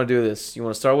you guys want to do this? You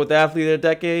want to start with the athlete of the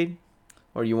decade,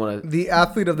 or you want to? The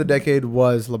athlete of the decade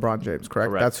was LeBron James,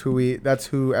 correct? That's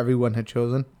who everyone had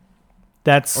chosen.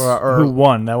 That's who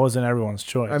won. That wasn't everyone's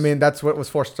choice. I mean, that's what was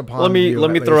forced upon. Let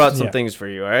me throw out some things for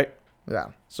you. All right. Yeah.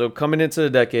 So coming into the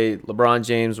decade, LeBron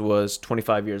James was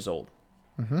 25 years old.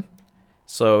 Mm-hmm.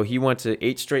 So he went to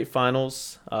 8 straight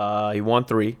finals. He won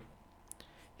 3. He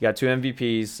got 2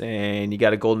 MVPs, and he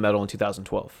got a gold medal in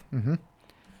 2012. Mm-hmm.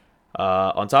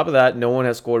 On top of that, no one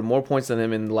has scored more points than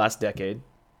him in the last decade.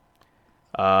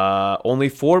 Only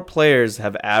 4 players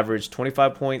have averaged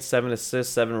 25 points, 7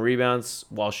 assists, 7 rebounds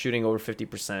while shooting over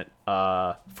 50%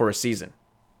 for a season.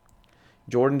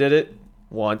 Jordan did it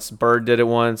once. Bird did it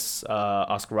once.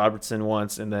 Oscar Robertson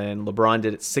once. And then LeBron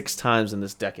did it 6 times in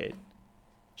this decade.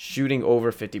 Shooting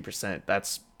over 50%.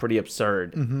 That's pretty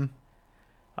absurd.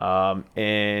 Mm-hmm.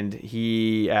 And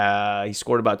he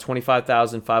scored about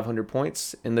 25,500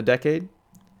 points in the decade,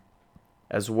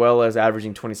 as well as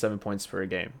averaging 27 points per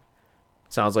game.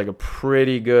 Sounds like a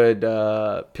pretty good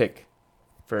pick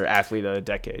for athlete of the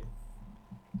decade.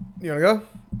 You want to go?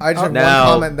 I just have one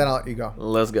comment, then I'll let you go.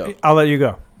 Let's go. I'll let you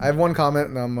go. I have one comment,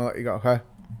 and I'm going to let you go, okay?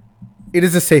 It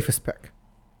is the safest pick.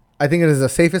 I think it is the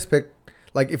safest pick.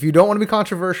 Like, if you don't want to be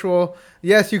controversial,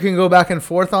 yes, you can go back and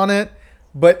forth on it,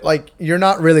 but, like, you're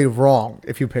not really wrong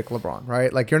if you pick LeBron,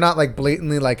 right? Like, you're not, like,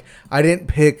 blatantly, like, I didn't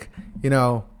pick,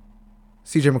 CJ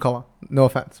McCollum. No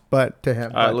offense, but to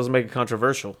him. All right, let's make it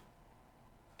controversial.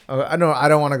 I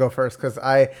don't want to go first because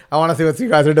I want to see what you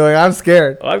guys are doing. I'm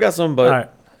scared. Well, I've got some, but... All right.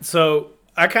 So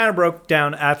I kind of broke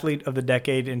down athlete of the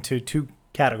decade into 2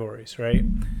 categories, right?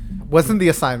 Wasn't the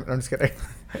assignment. I'm just kidding.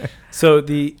 So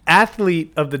the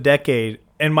athlete of the decade,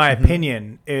 in my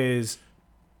opinion, is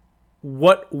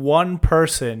what one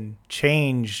person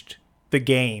changed the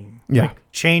game. Yeah.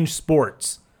 Like, changed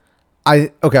sports.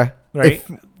 Okay. Right?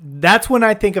 That's when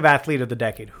I think of athlete of the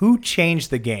decade. Who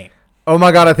changed the game? Oh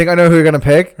my God, I think I know who you're going to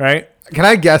pick. Right? Can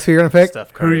I guess who you're going to pick?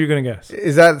 Steph Curry. Who are you going to guess?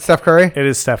 Is that Steph Curry? It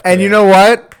is Steph Curry. And you know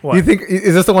what? What? You think,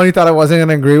 is this the one you thought I wasn't going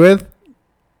to agree with?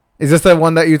 Is this the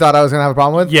one that you thought I was going to have a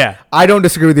problem with? Yeah. I don't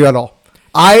disagree with you at all.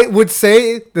 I would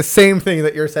say the same thing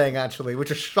that you're saying, actually,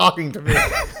 which is shocking to me.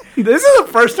 This is the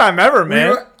first time ever,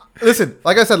 man. Listen,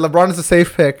 like I said, LeBron is a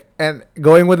safe pick, and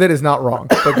going with it is not wrong.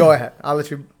 But go ahead. I'll let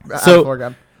you ask for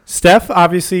again. Steph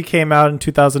obviously came out in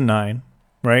 2009,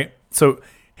 right? So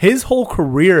his whole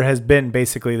career has been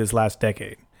basically this last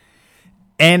decade.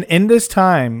 And in this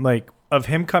time, like, of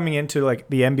him coming into, like,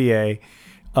 the NBA,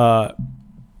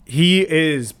 he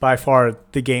is by far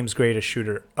the game's greatest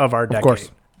shooter of our decade. Of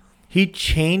course. He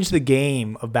changed the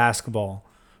game of basketball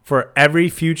for every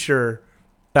future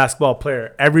basketball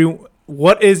player.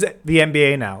 What is the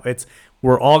NBA now? It's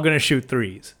we're all going to shoot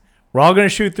threes. We're all going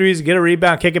to shoot threes, get a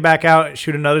rebound, kick it back out,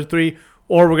 shoot another 3,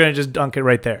 or we're going to just dunk it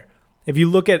right there. If you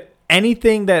look at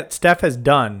anything that Steph has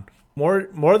done, more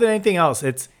than anything else,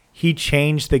 it's he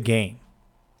changed the game.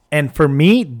 And for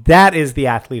me, that is the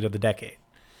athlete of the decade.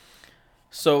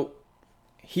 So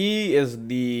he is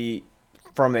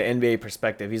from the NBA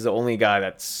perspective, he's the only guy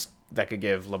that could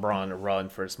give LeBron a run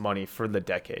for his money for the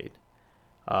decade.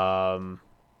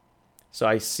 So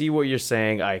I see what you're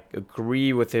saying. I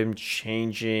agree with him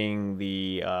changing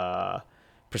the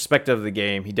perspective of the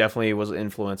game. He definitely was an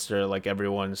influencer. Like,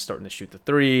 everyone's starting to shoot the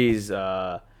threes.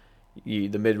 The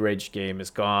mid-range game is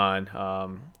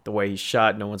gone. The way he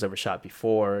shot, no one's ever shot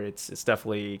before. It's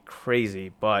definitely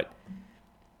crazy. But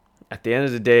at the end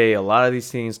of the day, a lot of these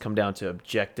things come down to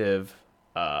objective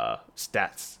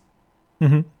stats.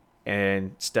 Mm-hmm.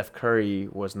 And Steph Curry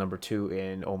was number 2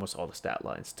 in almost all the stat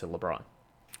lines to LeBron.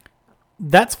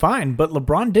 That's fine, but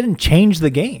LeBron didn't change the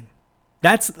game.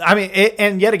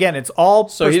 And yet again, it's all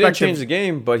so he didn't change the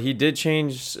game, but he did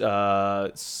change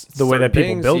the way that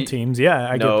people build teams. Yeah,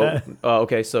 I get that.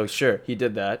 Okay, so sure, he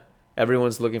did that.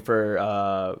 Everyone's looking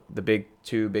for the big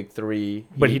 2, big 3.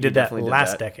 But he did that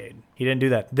last decade. He didn't do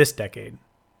that this decade,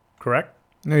 correct?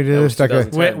 No, he did this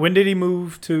decade. When did he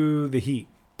move to the Heat?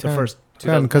 First?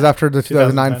 Because after the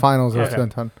 2009 finals, it was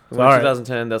 2010. So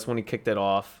 2010, that's when he kicked it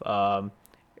off.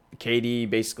 KD,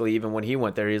 basically, even when he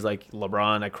went there, he's like,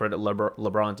 LeBron, I credit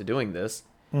LeBron to doing this.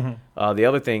 Mm-hmm. The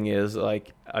other thing is,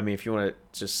 if you want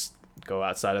to just go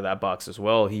outside of that box as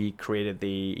well, he created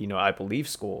the, I Believe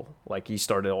school. Like, he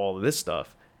started all of this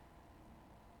stuff.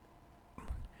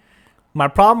 My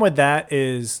problem with that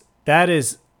is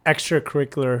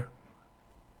extracurricular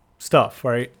stuff,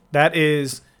 right? That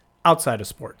is outside of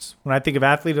sports. When I think of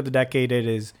athlete of the decade, it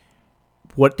is,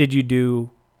 what did you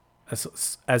do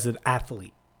as an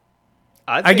athlete?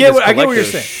 I get what you're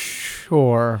saying.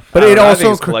 Sure, but it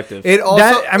also collective.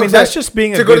 That's just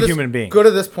being a good human being. Go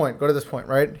to this point,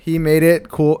 right? He made it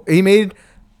cool. He made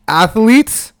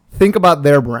athletes think about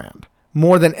their brand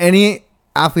more than any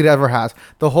athlete ever has.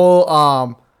 The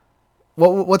whole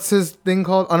what's his thing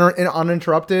called?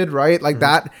 Uninterrupted, right? Like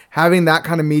that, having that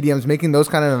kind of mediums, making those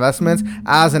kind of investments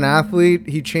as an athlete.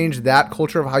 He changed that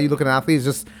culture of how you look at an athlete. It's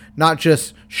just not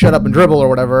just shut up and dribble or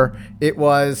whatever. It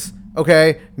was,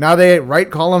 okay, now they write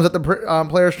columns at the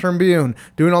Players Tribune,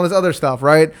 doing all this other stuff,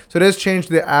 right? So it has changed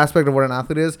the aspect of what an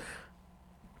athlete is.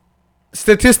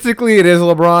 Statistically, it is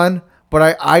LeBron,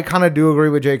 but I kind of do agree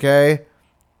with JK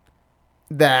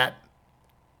that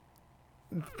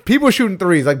people are shooting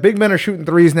threes. Like, big men are shooting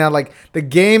threes now. Like, the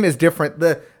game is different.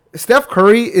 Steph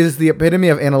Curry is the epitome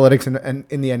of analytics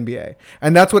in the NBA.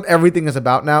 And that's what everything is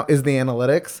about now, is the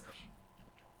analytics.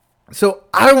 So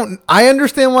I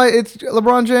understand why it's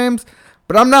LeBron James,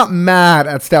 but I'm not mad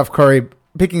at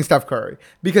picking Steph Curry.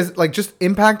 Because, like, just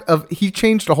impact of, he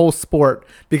changed the whole sport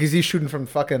because he's shooting from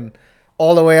fucking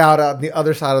all the way out on the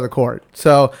other side of the court.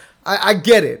 So I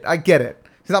get it.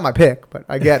 He's not my pick, but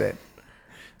I get it.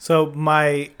 So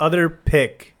my other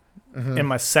pick in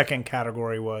my second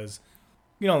category was,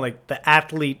 like the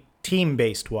athlete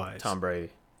team-based wise. Tom Brady.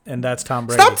 And that's Tom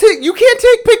Brady. You can't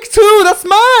take pick 2. That's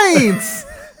mine.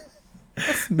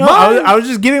 No, I was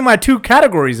just giving my 2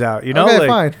 categories out,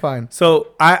 Okay, fine. So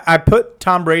I put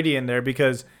Tom Brady in there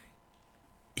because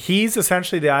he's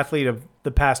essentially the athlete of the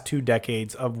past 2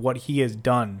 decades of what he has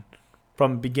done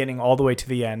from beginning all the way to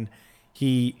the end.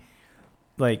 He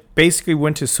basically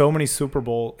went to so many Super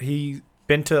Bowl. He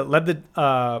led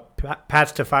the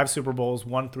Pats to 5 Super Bowls,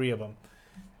 won 3 of them.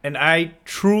 And I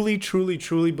truly, truly,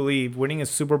 truly believe winning a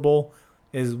Super Bowl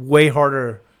is way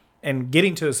harder, and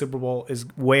getting to a Super Bowl is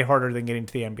way harder than getting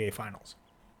to the NBA Finals.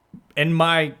 In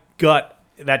my gut,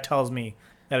 that tells me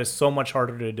that is so much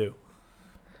harder to do.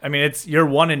 I mean, you're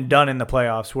one and done in the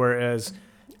playoffs, whereas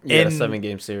a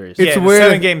 7-game series. It's a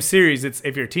 7-game series. It's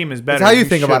if your team is better. It's how you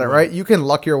think about it, right? You can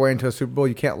luck your way into a Super Bowl.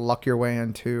 You can't luck your way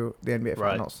into the NBA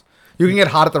Finals. You can get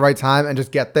hot at the right time and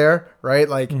just get there, right?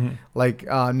 Like Nick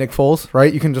Foles,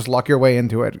 right? You can just luck your way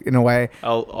into it in a way.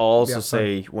 I'll also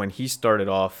say when he started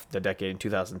off the decade in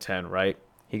 2010, right?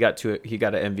 He got an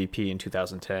MVP in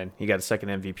 2010. He got a second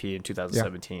MVP in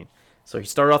 2017. Yeah. So he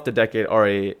started off the decade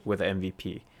already with an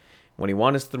MVP. When he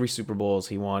won his 3 Super Bowls,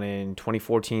 he won in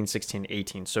 2014, 16,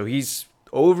 18. So he's,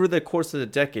 over the course of the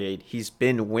decade, he's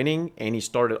been winning, and he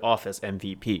started off as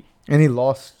MVP. And he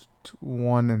lost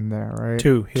 1 in there, right?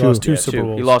 2. He lost 2 Super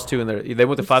Bowls. He lost 2 in there. They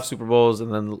went to 5 Super Bowls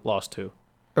and then lost 2.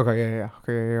 Okay, yeah.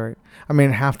 Okay, you're right. I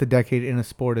mean, half the decade in a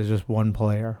sport is just one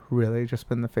player, really, just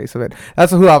been the face of it.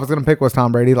 That's who I was going to pick, was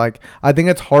Tom Brady. Like, I think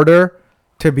it's harder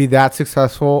to be that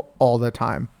successful all the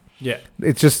time. Yeah.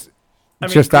 It's just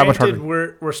that much harder.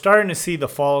 We're starting to see the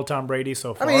fall of Tom Brady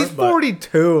so far. I mean, he's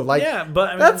 42. Like, yeah, but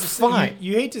I mean, that's fine.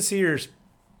 You hate to see your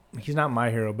he's not my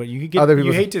hero, but you get Other you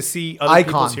people's- hate to see other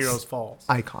people's Icons. heroes fall.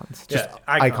 Icons. Just Yeah,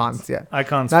 icons. Yeah.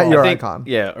 Icons Not fall. your I think, icon.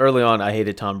 Yeah, early on, I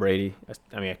hated Tom Brady.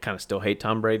 I mean, I kind of still hate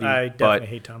Tom Brady. I definitely but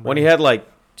hate Tom Brady. when he had like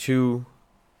 2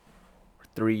 or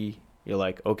 3, you're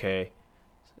like, okay,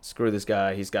 screw this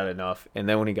guy. He's got enough. And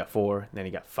then when he got 4, and then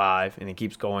he got 5, and he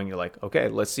keeps going, you're like, okay,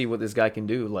 let's see what this guy can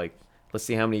do. Like, let's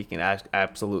see how many he can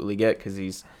absolutely get, because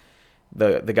he's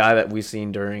the guy that we've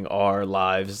seen during our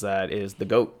lives that is the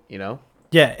GOAT, you know?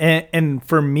 Yeah, and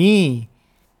for me,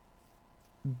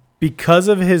 because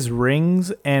of his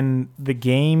rings and the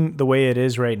game the way it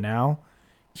is right now,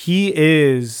 he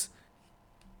is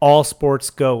all sports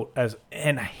GOAT.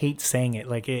 And I hate saying it.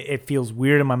 Like, it feels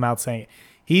weird in my mouth saying it.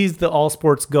 He's the all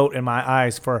sports GOAT in my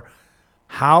eyes for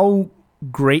how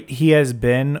great he has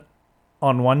been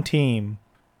on one team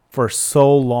for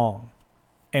so long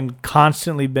and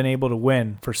constantly been able to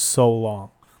win for so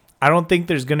long. I don't think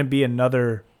there's going to be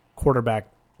another quarterback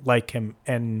like him,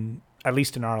 and at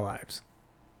least in our lives.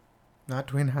 Not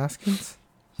Dwayne Haskins.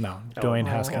 No, Dwayne my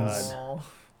Haskins. God.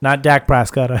 Not Dak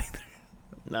Prescott either.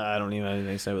 No, I don't even have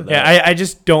anything to say with that. Yeah, I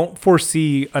just don't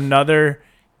foresee another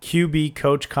QB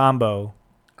coach combo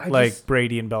like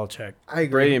Brady and Belichick. I agree.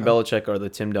 Brady and Belichick are the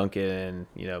Tim Duncan,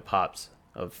 pops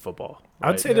of football. I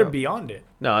would right? say they're beyond it.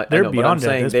 No, they're I know, beyond but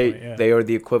I'm it at saying this point, yeah. they are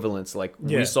the equivalents. Like,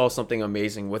 Yeah. we saw something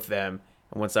amazing with them,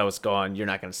 and once that was gone, you're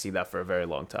not going to see that for a very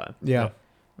long time. Yeah.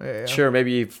 Yeah. Sure,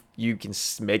 maybe if you can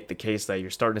make the case that you're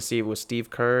starting to see it with Steve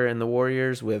Kerr and the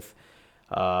Warriors, with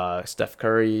Steph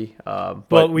Curry,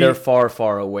 but they're far,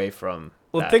 far away from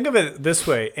Well, that. think of it this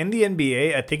way. In the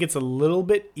NBA, I think it's a little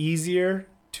bit easier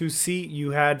to see.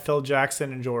 You had Phil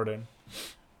Jackson and Jordan.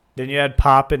 Then you had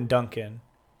Pop and Duncan.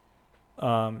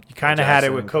 You kind of had it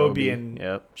Jackson, with Kobe and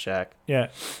Yep, Shaq. yeah.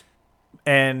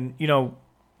 And,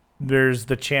 there's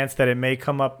the chance that it may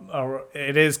come up.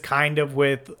 It is kind of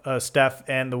with Steph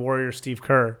and the Warriors, Steve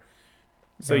Kerr.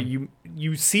 So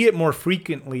you see it more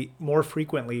frequently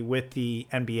with the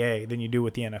NBA than you do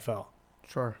with the NFL.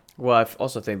 Sure. Well, I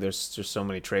also think there's just so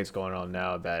many trades going on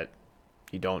now that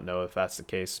you don't know if that's the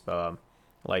case.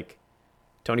 Like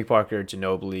Tony Parker,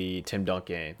 Ginobili, Tim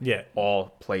Duncan, Yeah.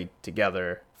 all played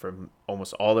together for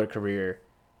almost all their career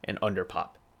and under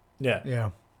Pop, Yeah.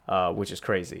 Yeah. which is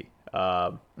crazy.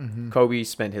 Kobe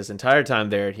spent his entire time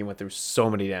there, and he went through so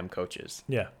many damn coaches.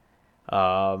 Yeah.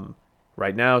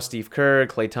 Right now, Steve Kerr,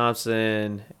 Klay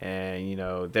Thompson,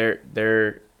 and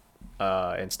they're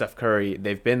and Steph Curry,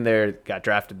 they've been there, got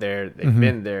drafted there, they've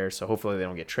been there, so hopefully they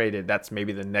don't get traded. That's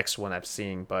maybe the next one I'm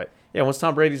seeing. But yeah, once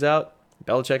Tom Brady's out,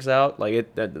 Belichick's out,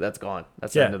 that's gone.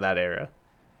 That's the end of that era.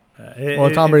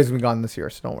 Tom Brady's been gone this year,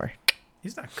 so don't worry.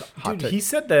 He's not. Hot Dude, take. he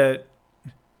said that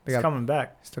They he's got- coming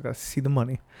back. Still got to see the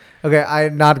money. Okay,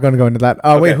 I'm not going to go into that.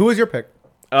 Wait, Okay. who was your pick?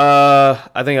 I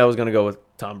think I was gonna go with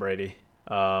Tom Brady.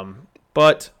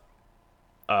 But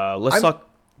let's talk.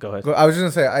 Go ahead. I was just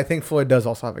going to say, I think Floyd does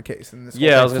also have a case in this.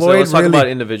 Yeah, I was gonna say, Floyd let's talk really- about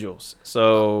individuals.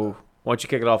 So why don't you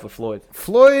kick it off with Floyd?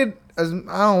 Floyd, I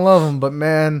don't love him, but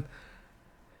man,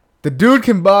 the dude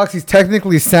can box. He's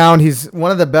technically sound. He's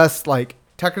one of the best,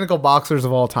 technical boxers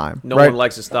of all time. No right? one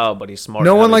likes his style, but he's smart.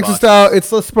 No in how one he likes his boxes. style. It's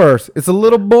the Spurs. It's a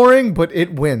little boring, but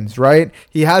it wins, right?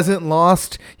 He hasn't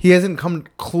lost. He hasn't come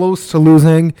close to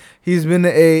losing. He's been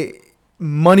a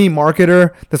money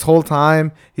marketer this whole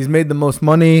time. He's made the most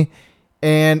money,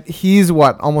 and he's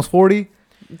what, almost 40?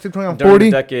 During 40?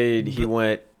 the decade, he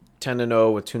went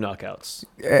 10-0 with 2 knockouts.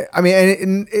 I mean,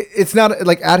 and it's not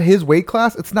like at his weight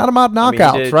class. It's not about I mean, he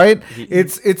knockouts, did- right? he-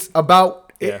 It's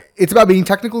about Yeah. it's about being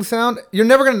technically sound. You're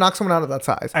never gonna knock someone out of that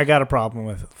size. I got a problem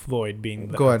with Floyd being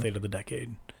the Go ahead. athlete of the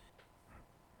decade.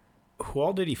 Who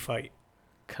all did he fight?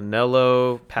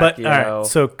 Canelo, Pacquiao. But all right,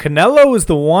 so Canelo was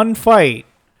the one fight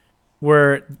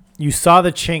where you saw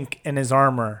the chink in his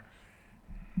armor,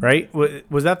 right?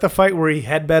 Was that the fight where he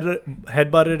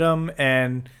headbutted him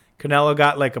and Canelo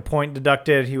got like a point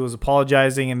deducted? He was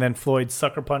apologizing and then Floyd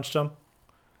sucker punched him.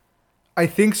 I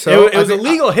think so. It was a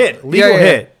legal hit, yeah.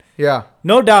 hit. Yeah,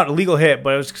 No doubt a legal hit,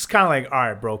 but it was just kind of like, all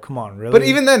right, bro, come on, really? but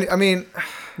even then, I mean,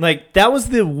 like that was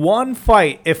the one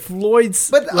fight. If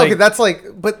Floyd's, but okay, that's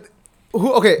but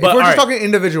who? Okay, if But, we're just all right. talking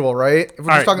individual, right? If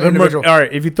we're all just right, talking individual. all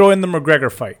right, if you throw in the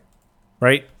McGregor fight,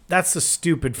 right? That's a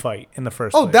stupid fight in the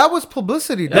first. Oh, place. that was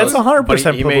publicity. That's dude. 100% But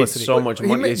he made publicity. so much He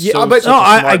money. made- It's yeah, so- but- such No, a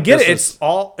I smart get it. business.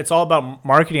 It's all about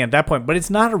marketing at that point, but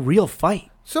it's not a real fight.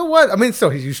 So what? I mean,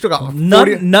 so you still got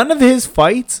 40. None of his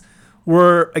fights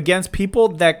were against people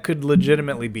that could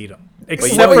legitimately beat him, But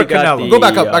except you know, for you got Canelo. the, Go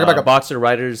back up, back up. Boxer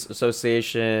Writers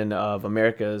Association of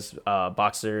America's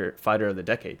Boxer Fighter of the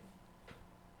Decade.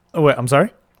 Oh, wait, I'm sorry.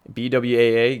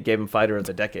 BWAA gave him Fighter of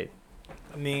the Decade.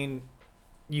 I mean,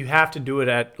 you have to do it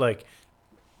at like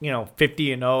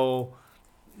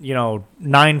 50-0,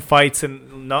 9 fights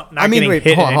and not getting hit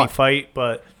in any fight,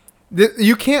 but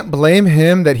you can't blame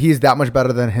him that he's that much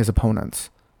better than his opponents.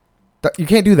 You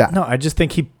can't do that. No, I just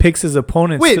think he picks his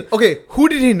opponents. Wait, okay, who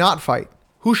did he not fight?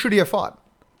 Who should he have fought?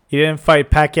 He didn't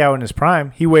fight Pacquiao in his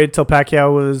prime. He waited till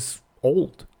Pacquiao was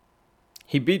old.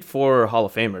 He beat 4 Hall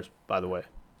of Famers, by the way.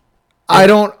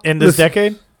 In this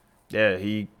decade? Yeah,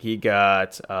 he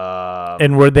got...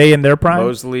 and were they in their prime?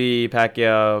 Mosley,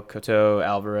 Pacquiao, Cotto,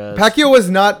 Alvarez. Pacquiao was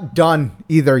not done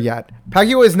either yet.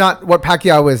 Pacquiao is not what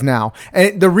Pacquiao is now.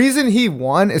 And the reason he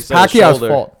won is Pacquiao's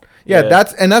fault. Yeah,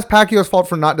 that's Pacquiao's fault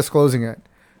for not disclosing it.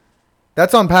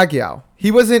 That's on Pacquiao.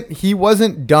 He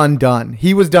wasn't done.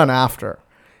 He was done after.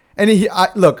 And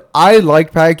I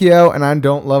like Pacquiao and I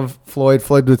don't love Floyd.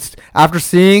 After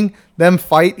seeing them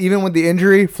fight, even with the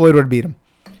injury, Floyd would beat him.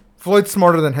 Floyd's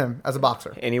smarter than him as a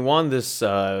boxer. And he won this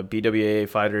BWA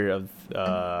Fighter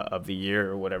of the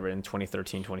Year or whatever in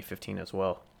 2013, 2015 as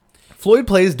well. Floyd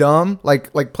plays dumb,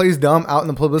 like plays dumb out in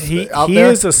the publicity.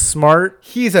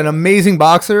 He's an amazing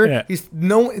boxer. Yeah.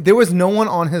 There was no one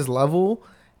on his level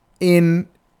in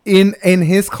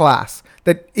his class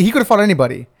that he could have fought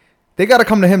anybody. They got to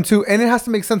come to him too, and it has to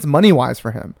make sense money wise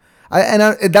for him.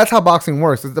 That's how boxing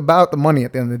works. It's about the money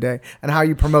at the end of the day and how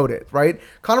you promote it, right?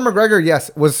 Conor McGregor,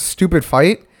 yes, was a stupid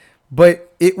fight,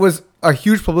 but it was a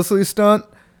huge publicity stunt,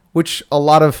 which a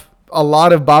lot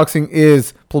of boxing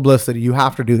is publicity. You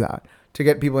have to do that to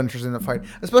get people interested in the fight,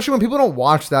 especially when people don't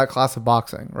watch that class of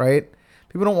boxing, right?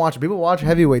 People don't watch it. People watch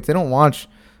heavyweights. They don't watch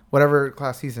whatever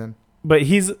class he's in. But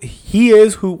he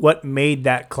is what made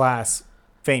that class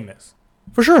famous.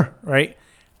 For sure. Right?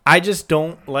 I just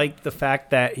don't like the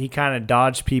fact that he kind of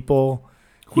dodged people.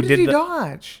 Who did he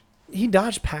dodge? He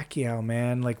dodged Pacquiao,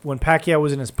 man. Like when Pacquiao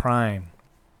was in his prime.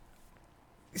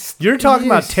 You're talking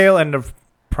about tail end of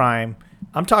prime.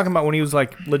 I'm talking about when he was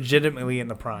like legitimately in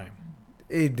the prime.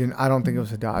 I don't think it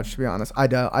was a dodge, to be honest. I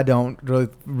don't really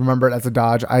remember it as a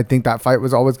dodge. I think that fight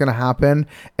was always going to happen,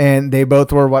 and they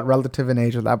both were relative in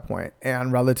age at that point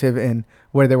and relative in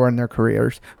where they were in their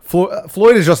careers.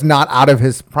 Floyd is just not out of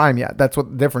his prime yet. That's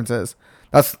what the difference is.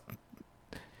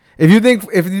 If you think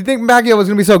Pacquiao was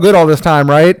going to be so good all this time,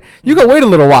 right? You could wait a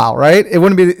little while, right?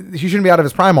 He shouldn't be out of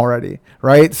his prime already,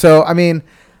 right? So I mean,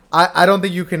 I don't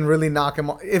think you can really knock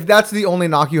him. If that's the only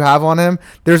knock you have on him,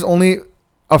 there's only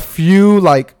a few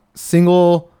like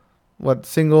single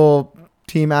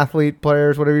team athlete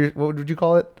players, what would you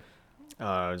call it?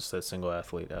 Just a single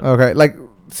athlete. Okay, like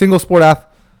single sport athlete.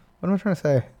 What am I trying to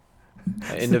say?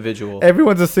 Individual.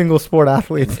 Everyone's a single sport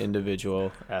athlete.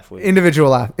 Individual athlete.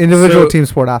 Individual team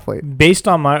sport athlete. Based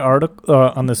on my article,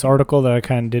 on this article that I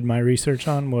kind of did my research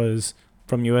on, was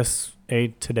from USA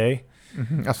Today.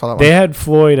 Mm-hmm. I saw that one. They had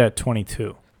Floyd at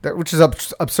 22. Which is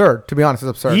absurd. To be honest, it's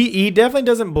absurd. He definitely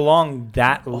doesn't belong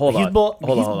that. Hold on.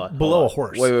 Below a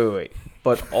horse. Wait.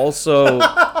 But also,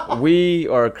 we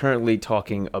are currently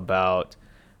talking about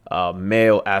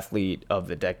male athlete of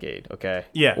the decade. Okay.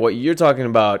 Yeah. What you're talking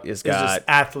about is just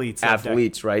athletes,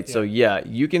 right? Yeah. So yeah,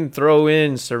 you can throw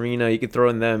in Serena, you can throw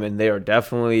in them, and they are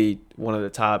definitely one of the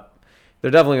top.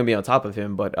 They're definitely gonna be on top of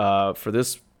him. But for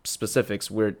this specifics,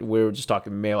 we're just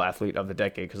talking male athlete of the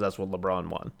decade because that's what LeBron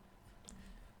won.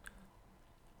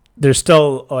 There's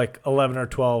still like 11 or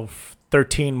 12,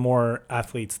 13 more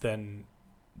athletes than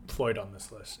Floyd on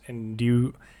this list.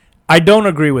 And I don't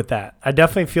agree with that. I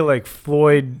definitely feel like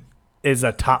Floyd is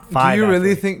a top 5 Do you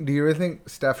really think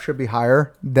Steph should be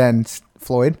higher than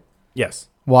Floyd? Yes.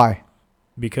 Why?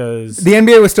 Because the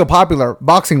NBA was still popular.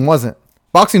 Boxing wasn't.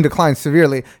 Boxing declined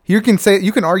severely. You can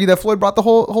argue that Floyd brought the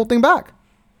whole thing back.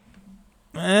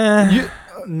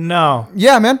 No.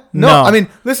 Yeah, man. No. I mean,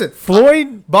 listen.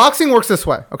 Floyd. Boxing works this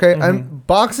way, okay? Mm-hmm. And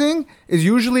boxing is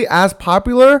usually as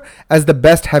popular as the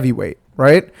best heavyweight,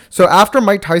 right? So after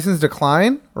Mike Tyson's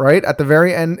decline, right, at the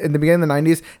very end, in the beginning of the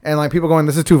 90s, and like people going,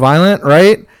 this is too violent,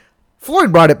 right?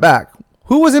 Floyd brought it back.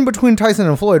 Who was in between Tyson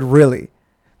and Floyd, really?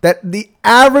 That the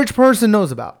average person knows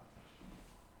about.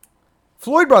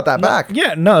 Floyd brought that back.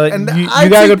 Yeah, no. And you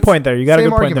got a good point there.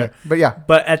 But yeah.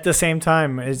 But at the same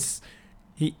time, I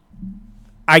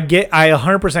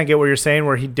 100% get what you're saying,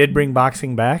 where he did bring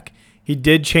boxing back. He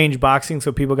did change boxing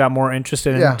so people got more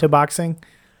interested into boxing.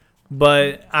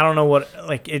 But I don't know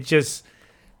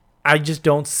I just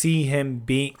don't see him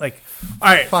being like, all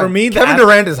right, fine. For me, Kevin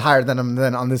Durant is higher than him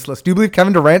on this list. Do you believe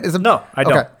Kevin Durant is No, I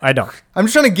don't. Okay. I don't. I'm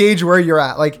just trying to gauge where you're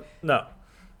at. Like, no.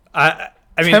 I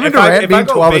mean, Kevin Durant being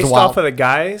 12 is wild. Off of the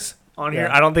guys on here,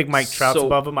 I don't think Mike Trout's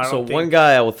above him. One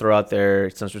guy I will throw out there,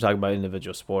 since we're talking about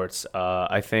individual sports,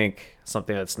 I think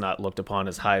something that's not looked upon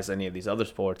as high as any of these other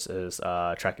sports is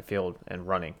track and field and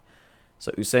running.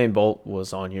 So Usain Bolt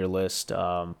was on your list.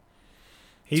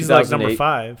 He's like number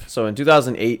 5. So in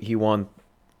 2008, he won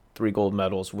 3 gold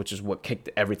medals, which is what kicked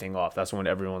everything off. That's when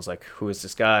everyone's like, who is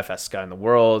this guy? Fastest guy in the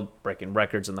world, breaking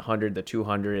records in the 100, the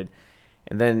 200.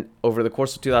 And then over the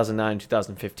course of 2009 and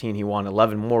 2015, he won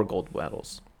 11 more gold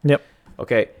medals. Yep.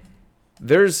 Okay.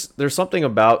 There's something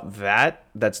about that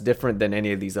that's different than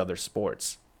any of these other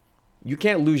sports. You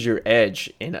can't lose your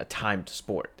edge in a timed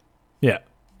sport. Yeah.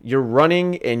 You're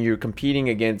running and you're competing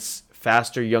against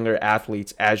faster, younger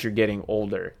athletes as you're getting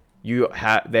older.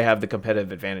 They have the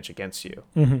competitive advantage against you.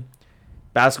 Mm-hmm.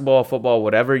 Basketball, football,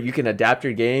 whatever, you can adapt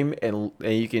your game and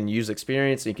you can use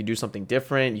experience and you can do something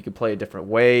different. You can play a different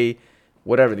way,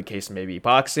 whatever the case may be.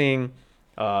 Boxing,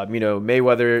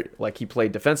 Mayweather, like he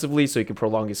played defensively so he could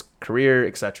prolong his career,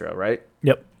 etc. Right?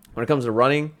 Yep. When it comes to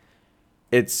running,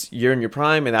 you're in your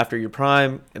prime, and after your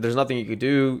prime, there's nothing you could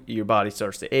do. Your body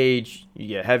starts to age. You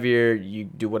get heavier. You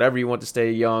do whatever you want to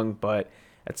stay young, but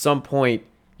at some point,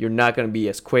 you're not going to be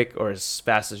as quick or as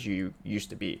fast as you used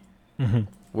to be,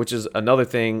 which is another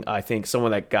thing. I think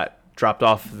someone that got dropped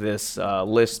off this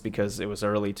list because it was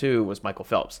early too was Michael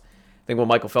Phelps. I think what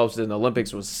Michael Phelps did in the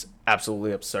Olympics was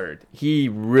absolutely absurd. He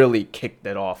really kicked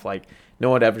it off. Like no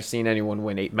one had ever seen anyone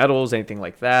win 8 medals, anything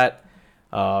like that.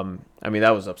 That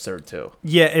was absurd too.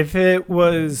 Yeah, if it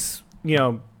was,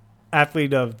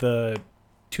 athlete of the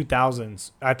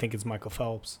 2000s, I think it's Michael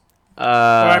Phelps.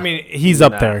 He's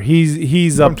up there.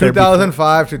 He's up there. From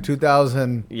 2005 to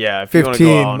 2015. Yeah, if you want to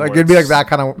go onwards, like it'd be like that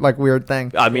kind of like weird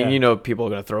thing. I mean, people are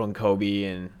gonna throw in Kobe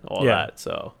and all that.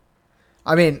 So,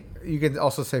 I mean, you could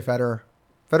also say Federer.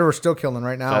 Federer's still killing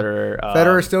right now.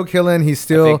 Federer's still killing. He's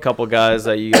still. I think a couple guys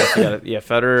that you guys got. Yeah,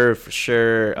 Federer for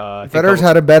sure. Federer's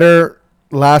had a better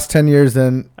last 10 years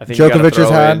than Djokovic has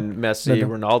had. Messi,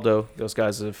 Ronaldo, those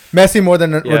guys have. Messi more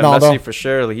than Ronaldo. Messi for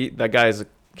sure. That guy is a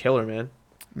killer, man.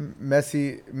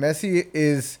 Messi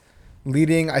is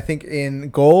leading, I think,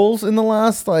 in goals in the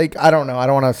last, I don't know. I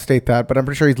don't want to state that, but I'm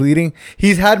pretty sure he's leading.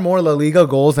 He's had more La Liga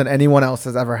goals than anyone else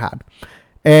has ever had.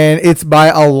 And it's by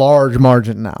a large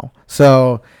margin now.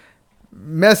 So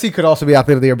Messi could also be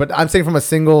athlete of the year, but I'm saying from a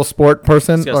single sport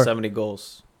person. He's got 70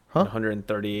 goals,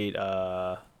 138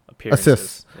 appearances.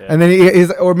 Assists. Yeah. And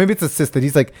then or maybe it's assists that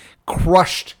he's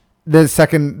crushed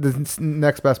the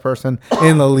next best person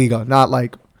in La Liga,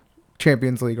 not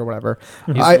Champions League or whatever.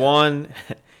 He's won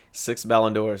 6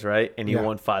 Ballon d'Ors, right? And he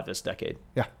won 5 this decade.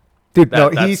 Yeah. Dude,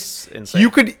 that's insane. You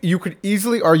could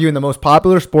easily argue in the most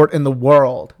popular sport in the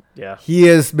world. Yeah. He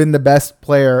has been the best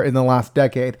player in the last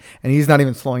decade, and he's not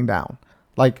even slowing down.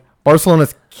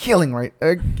 Barcelona's killing, right?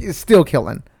 Is still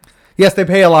killing. Yes, they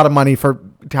pay a lot of money for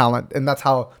talent, and that's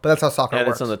how soccer works. And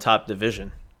it's in the top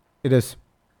division. It is.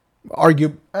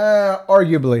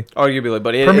 Arguably,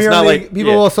 but it's Premier not League,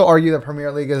 people also argue that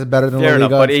Premier League is better than La Liga.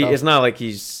 But it's not like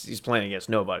he's playing against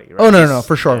nobody. Right? Oh no,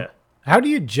 for sure. Yeah. How do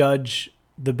you judge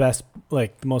the best,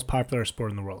 the most popular sport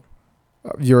in the world?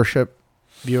 Viewership.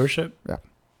 Yeah.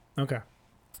 Okay.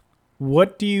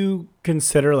 What do you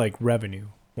consider revenue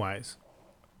wise?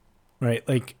 Right,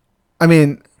 it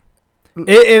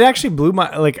actually blew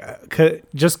my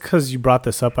just because you brought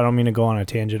this up. I don't mean to go on a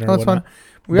tangent or whatnot. Fine.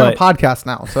 We're on a podcast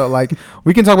now, so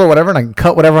we can talk about whatever, and I can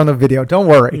cut whatever on the video. Don't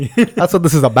worry, that's what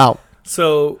this is about.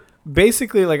 So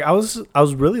basically, I was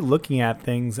really looking at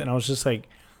things, and I was just I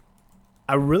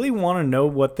really want to know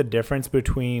what the difference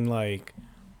between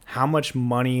how much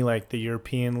money the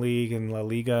European League and La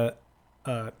Liga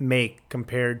make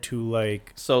compared to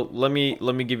So let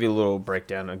me give you a little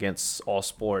breakdown against all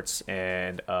sports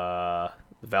and the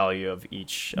value of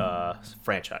each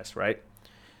franchise, right?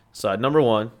 So at number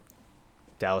 1.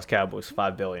 Dallas Cowboys,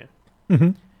 $5 billion.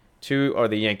 Mm-hmm. 2 are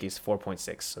the Yankees,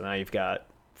 4.6. So now you've got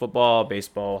football,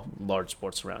 baseball, large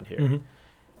sports around here. Mm-hmm.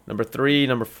 Number 3,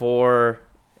 number 4,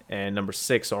 and number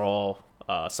 6 are all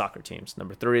soccer teams.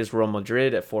 Number 3 is Real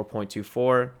Madrid at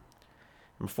 4.24.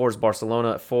 Number 4 is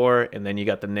Barcelona at 4, and then you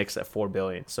got the Knicks at $4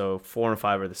 billion. So 4 and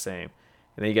 5 are the same.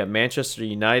 And then you got Manchester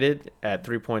United at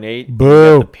 3.8. Boo.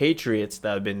 You got the Patriots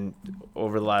that have been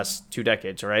over the last 2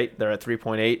 decades, right? They're at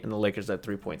 3.8, and the Lakers at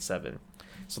 3.7.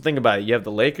 So think about it. You have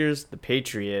the Lakers, the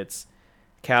Patriots,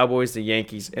 Cowboys, the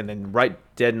Yankees, and then right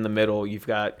dead in the middle, you've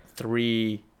got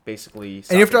 3 basically.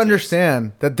 And you have to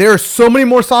understand that there are so many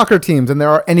more soccer teams than there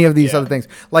are any of these other things.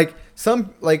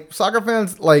 Some soccer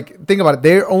fans think about it.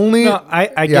 They're only. No,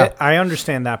 I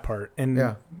understand that part,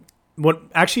 and what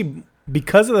actually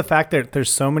because of the fact that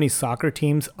there's so many soccer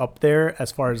teams up there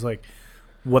as far as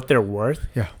what they're worth.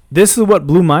 Yeah, this is what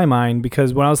blew my mind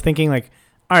because when I was thinking all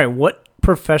right, what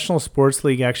professional sports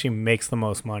league actually makes the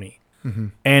most money,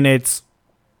 and it's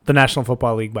the National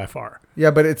Football League by far.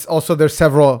 Yeah, but it's also there's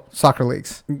several soccer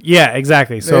leagues. Yeah,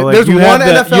 exactly. So There's you one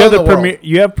have NFL you have in the the Premier,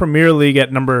 you have Premier League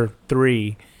at number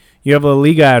 3. You have La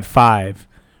Liga at 5,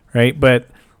 right? But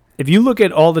if you look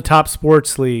at all the top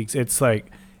sports leagues, it's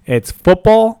like it's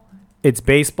football, it's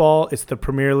baseball, it's the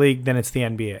Premier League, then it's the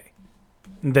NBA,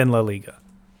 and then La Liga.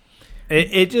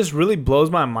 It just really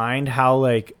blows my mind how,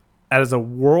 like, as a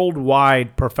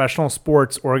worldwide professional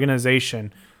sports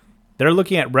organization, they're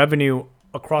looking at revenue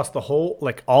across the whole,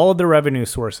 like all of the revenue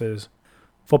sources.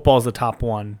 Football is the top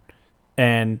one,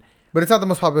 but it's not the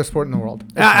most popular sport in the world.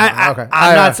 I'm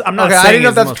not. I'm not. Okay, saying I didn't know it's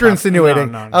if the that's true. most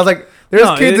Insinuating. no. I was like,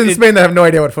 there's kids in Spain that have no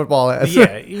idea what football is.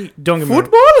 Yeah, don't get me wrong.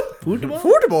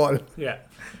 Football. Yeah.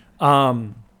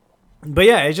 But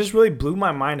yeah, it just really blew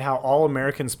my mind how all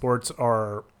American sports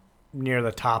are near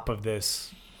the top of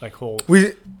this like whole.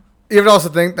 You have to also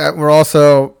think that we're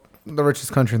also the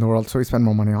richest country in the world, so we spend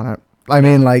more money on it. I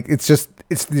mean, like, it's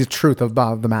the truth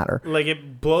about the matter. Like,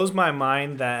 it blows my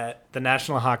mind that the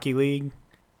National Hockey League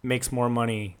makes more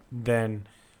money than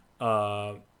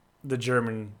the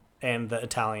German and the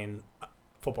Italian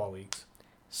football leagues.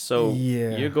 So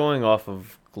you're going off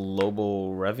of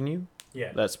global revenue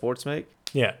that sports make?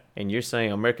 Yeah. And you're saying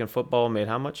American football made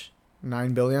how much?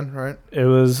 9 billion, right? It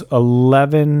was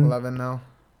 11 now.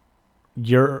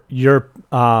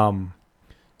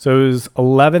 So it was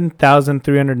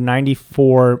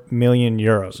 11,394 million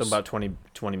euros. So about 20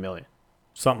 million.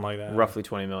 Something like that. Roughly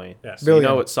 20 million. Yeah. So you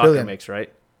know what soccer makes,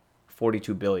 right?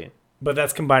 42 billion. But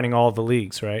that's combining all the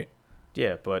leagues, right?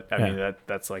 Yeah, but I mean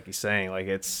that's like he's saying, like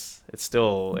it's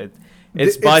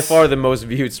by far the most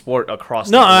viewed sport across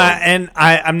the world. And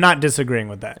I'm not disagreeing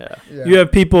with that. Yeah. You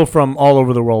have people from all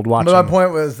over the world watching. But my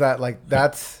point was that, like,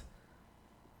 that's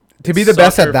to be the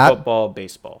best at that. Football,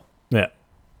 baseball. Yeah.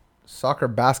 Soccer,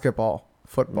 basketball,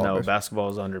 football. No, basketball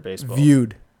is under baseball.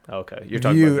 Viewed. Okay, you're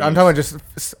talking about views. I'm talking about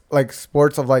just like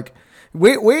sports of like.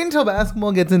 Wait until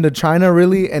basketball gets into China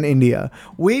really and India.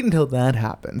 Wait until that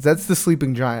happens. That's the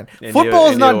sleeping giant. Football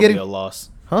is not getting a loss.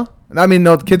 Huh? I mean,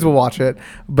 no, the kids will watch it,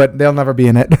 but they'll never be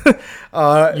in it.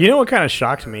 You know what kind of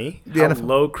shocked me? How NFL.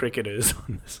 low cricket is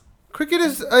on this. Cricket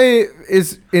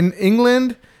is in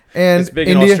England and it's big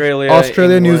India, in Australia,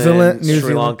 England, New Zealand,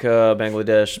 Sri Lanka,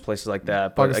 Bangladesh, places like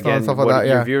that. But Pakistan, again, stuff like that,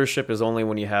 yeah. your viewership is only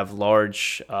when you have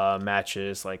large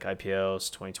matches like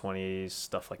IPLs, 2020s,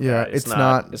 stuff like Yeah, that. it's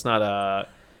not. It's not a.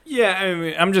 Yeah, I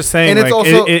mean, I'm just saying. And it's like,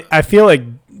 also- I feel like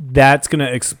that's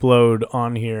gonna explode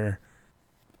on here,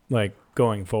 like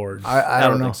going forward. I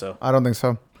don't don't know. think so. I don't think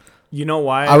so. You know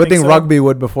why? I would think so? rugby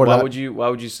would before Why that. would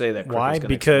you say that? Why? Cricket's gonna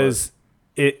Because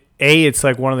it's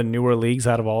like one of the newer leagues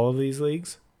out of all of these leagues.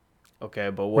 explode?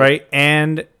 Okay, but what, Right,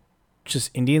 and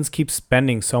just Indians keep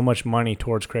spending so much money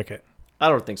towards cricket. I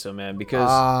don't think so, man. Because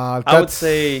I would that's-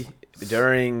 say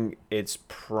during its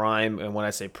prime, and when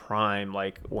I say prime,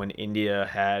 like when India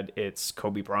had its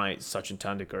Kobe Bryant, Sachin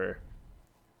Tendulkar.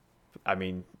 I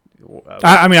mean,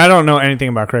 I mean, I don't know anything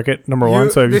about cricket. Number one,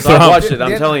 so if you this- I saw, watched it.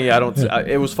 I'm telling you, I don't.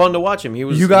 It was fun to watch him. He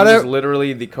was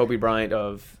literally the Kobe Bryant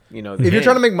of the if you're game.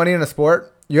 trying to make money in a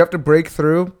sport, you have to break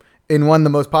through in one of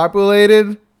the most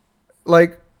populated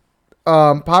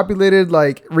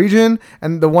region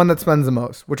and the one that spends the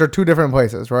most, which are two different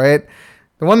places, right?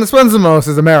 The one that spends the most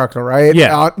is America, right?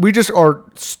 Yeah. We just are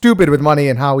stupid with money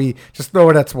and how we just throw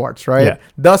it at sports, right? Yeah.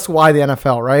 Thus why the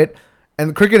NFL, right?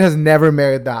 And cricket has never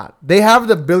married that. They have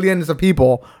the billions of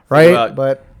people, right?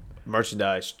 But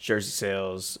merchandise, jersey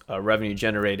sales, revenue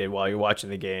generated while you're watching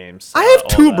the games. I have all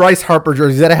two that. Bryce Harper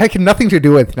jerseys that I had nothing to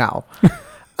do with now.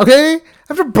 Okay? I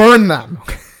have to burn them.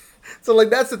 So,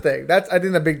 like, that's the thing. That's, I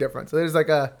think, the big difference. So there's like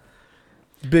a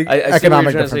big I see what you're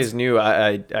economic trying to say difference. is new.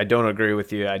 I don't agree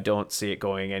with you. I don't see it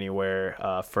going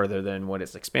anywhere further than when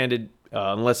it's expanded,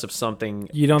 unless of something.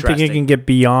 you don't drastic. think it can get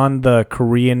beyond the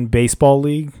Korean baseball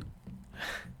league?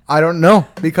 I don't know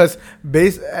because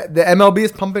the MLB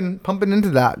is pumping into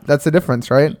that. That's the difference,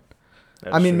 right?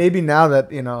 That's I mean, true. maybe now that,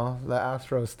 the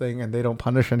Astros thing and they don't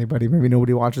punish anybody, maybe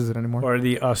nobody watches it anymore. Or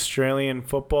the Australian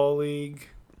Football League?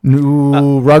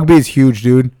 No, rugby is huge,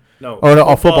 dude. No. Oh, no,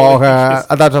 football. league is-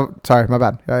 I thought. Sorry, my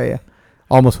bad. Yeah.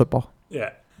 Almost football.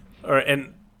 Yeah.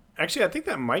 And actually, I think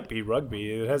that might be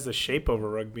rugby. It has the shape of a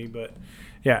rugby, but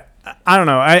yeah, I don't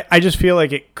know. I just feel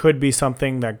like it could be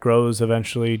something that grows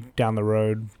eventually down the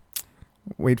road.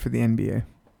 Wait for the NBA.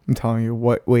 I'm telling you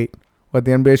what the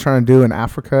NBA is trying to do in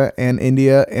Africa and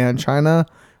India and China.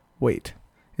 Wait,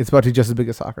 it's about to be just as big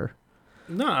as soccer.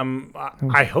 No,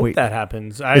 I hope Wait. that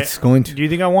happens. It's going to. Do you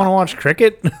think I want to watch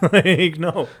cricket? Like,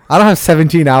 no. I don't have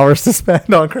 17 hours to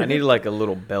spend on I cricket. need like a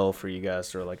little bell for you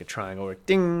guys, or like a triangle, or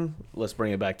ding. Let's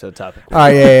bring it back to the topic. All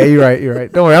right, yeah, you're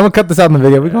right. Don't worry, I'm gonna cut this out in the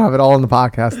video. We're gonna have it all in the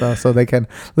podcast though, so they can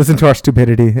listen to our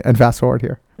stupidity and fast forward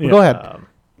here. Well, Yeah. go ahead,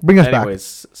 bring us back.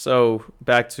 Anyways, so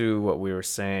back to what we were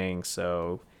saying.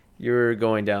 So you're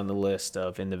going down the list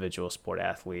of individual sport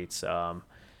athletes,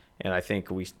 and I think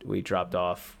we dropped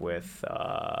off with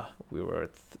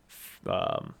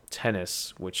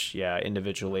tennis, which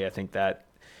individually I think that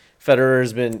Federer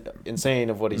has been insane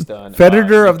of what he's done. Federer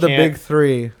You of the can't- big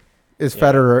three is Yeah,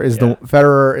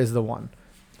 Federer is the one.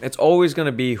 It's always going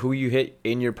to be who you hit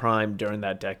in your prime during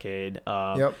that decade.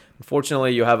 Yep.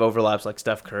 Unfortunately, you have overlaps like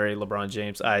Steph Curry, LeBron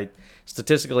James.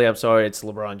 Statistically, I'm sorry, it's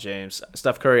LeBron James.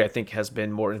 Steph Curry, I think, has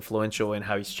been more influential in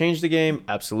how he's changed the game,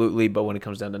 absolutely. But when it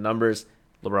comes down to numbers,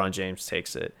 LeBron James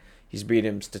takes it. He's beat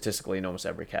him statistically in almost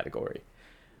every category.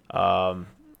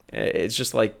 It's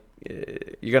just like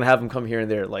you're going to have him come here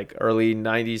and there, like early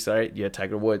 90s, right? You had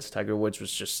Tiger Woods. Tiger Woods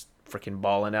was just freaking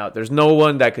balling out. There's no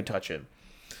one that could touch him.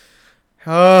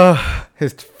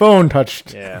 His phone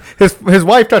touched. Yeah. His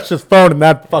wife touched his phone, and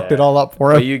that fucked Yeah. it all up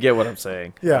for But him. you get what I'm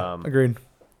saying. Yeah, agreed.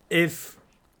 If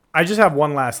I just have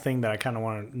one last thing that I kind of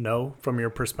want to know from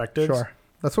your perspective. Sure,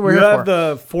 that's what we're You here have for.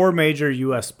 the 4 major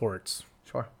U.S. sports: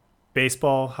 Sure.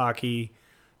 baseball, hockey,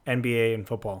 NBA, and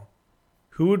football.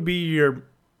 Who would be your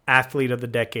athlete of the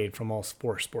decade from all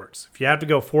 4 sports? If you have to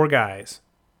go 4 guys,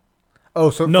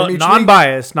 Oh, so no, from each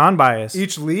non-biased. league?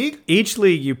 Each league? Each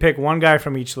league, you pick one guy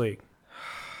from each league.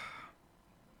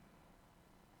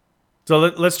 So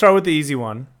let's start with the easy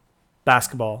one,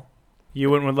 basketball. You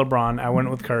went with LeBron. I went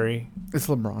with Curry. It's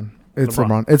LeBron. It's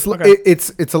LeBron. LeBron. It's Okay.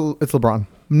 it's LeBron.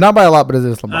 Not by a lot, but it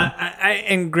is LeBron.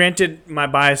 And granted, my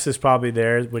bias is probably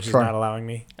there, which is Sure. not allowing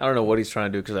me. I don't know what he's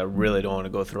trying to do because I really don't want to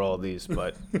go through all of these,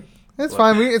 but It's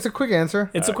fine. It's a quick answer.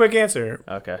 It's a quick answer.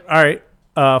 okay. All right.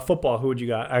 Football. Who would you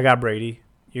got? I got Brady.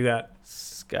 You got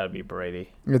It's got to be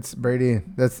Brady. It's Brady.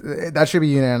 That should be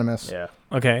unanimous. Yeah.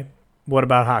 okay. What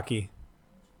about hockey?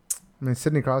 I mean,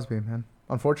 Sidney Crosby, man.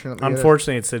 Unfortunately.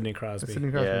 Unfortunately, it's Sidney it's Crosby. Sidney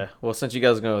Crosby. Yeah. Well, since you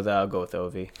guys are going with that, I'll go with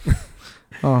Ovi.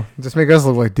 Oh, just make us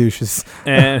look like douches.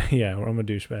 And yeah, I'm a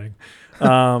douchebag.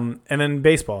 And then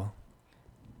baseball.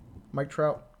 Mike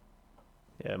Trout.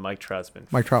 Yeah, Mike Trout's been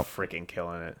Mike Trout. freaking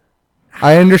killing it.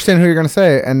 I understand who you're gonna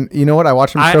say, and you know what? I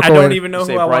watched him. I circle don't in- even know You who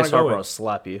say I want Bryce to go Harper, I'll with.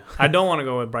 slap you. I don't want to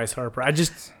go with Bryce Harper.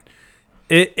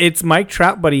 It's Mike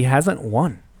Trout, but he hasn't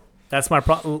won. That's my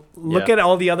problem. Look Yeah. at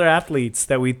all the other athletes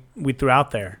that we threw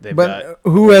out there. They've But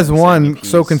got who has won MVPs.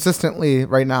 so consistently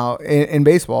right now in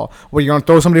baseball? Well, you're gonna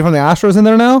throw somebody from the Astros in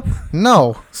there now?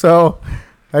 No. So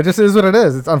that just is what it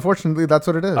is. It's unfortunately that's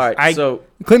what it is. All right. So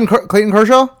Clayton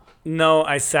Kershaw. No,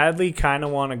 I sadly kind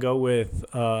of want to go with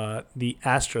the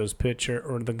Astros pitcher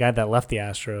or the guy that left the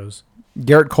Astros.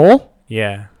 Garrett Cole.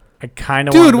 Yeah, I kind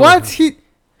of Dude, what?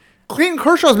 Clayton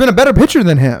Kershaw's been a better pitcher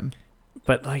than him.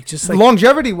 But just like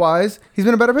Longevity wise, he's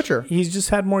been a better pitcher. he's just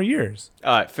had more years.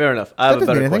 all right, fair enough. I have That a doesn't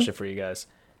better mean anything. question for you guys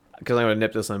because I'm going to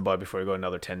nip this in the bud before we go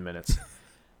another 10 minutes.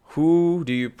 Who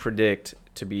do you predict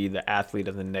to be the athlete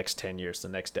of the next 10 years, the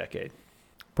next decade?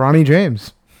 Bronny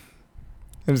James.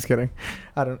 I'm just kidding.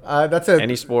 I don't. That's it.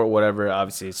 Any sport, whatever.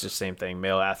 Obviously, it's just the same thing.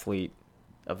 Male athlete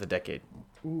of the decade.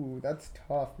 Ooh, that's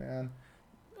tough, man.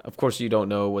 Of course, you don't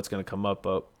know what's going to come up,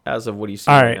 but as of what do you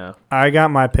see All right right, now? I got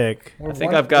my pick. I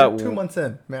think I've got 2 months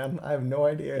in, man. I have no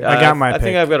idea. Yeah. I got my I pick.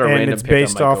 think I've got a and random it's pick I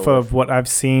based might off go of what I've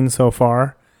seen so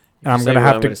far. And I'm Say gonna what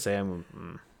have I'm to. gonna say. I'm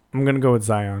gonna go with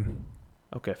Zion.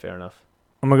 okay, fair enough.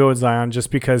 I'm gonna go with Zion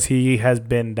just because he has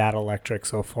been that electric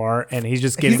so far, and he's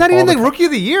just getting. He's not all even the the rookie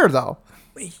of the year, though.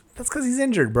 That's because he's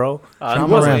injured, bro. I'm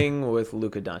Moran. going with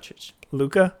Luka Doncic.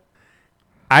 Luka,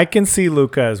 I can see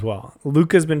Luka as well.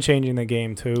 Luka's been changing the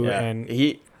game too, Yeah,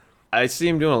 and I see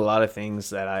him doing a lot of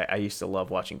things that I used to love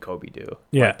watching Kobe do.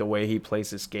 Yeah. Like the way he plays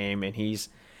this game, and he's,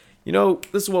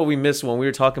 this is what we missed when we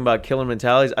were talking about killer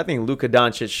mentalities. I think Luka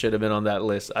Doncic should have been on that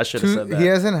list. I should have said that. He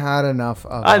hasn't had enough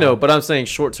of. I know, but I'm saying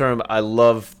short term, I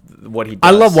love what he does.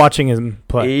 I love watching him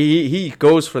play. He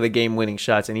goes for the game-winning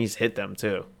shots, and he's hit them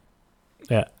too.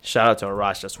 Yeah, Shout out to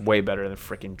Arash. That's way better than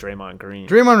freaking Draymond Green.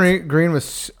 Draymond Green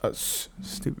was a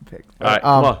stupid pick. All right,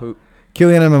 come on. Who?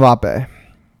 Kylian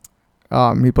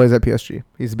Mbappe. He plays at PSG.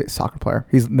 He's a big soccer player.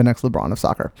 He's the next LeBron of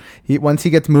soccer. Once he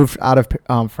gets moved out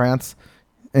of France,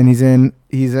 and he's in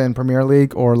Premier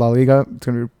League or La Liga, it's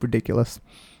gonna be ridiculous.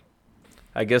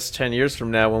 I guess 10 years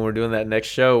from now, when we're doing that next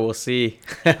show, we'll see.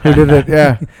 Who did it?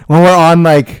 Yeah, when we're on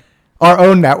like our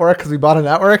own network because we bought a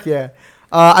network. Yeah,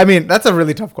 I mean that's a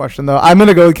really tough question though. I'm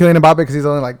gonna go with Kylian Mbappe because he's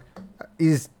only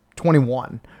he's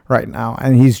 21 right now,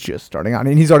 and he's just starting out.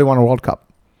 And he's already won a World Cup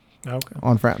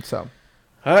on France. So,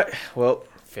 all right. Well,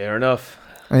 fair enough.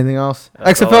 Anything else?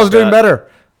 That's all XFL's I've doing got. better.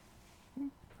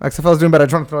 XFL's doing better. I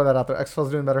just want to throw that out there.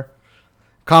 XFL's doing better.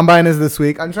 Combine is this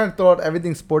week. I'm trying to throw out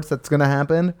everything sports that's going to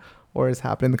happen or is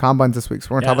happening. The Combine's this week. So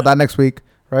we're going to talk about that next week,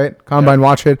 right? Combine,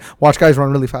 watch it. Watch guys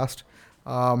run really fast.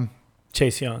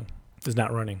 Chase Young is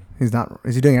not running. He's not.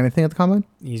 Is he doing anything at the Combine?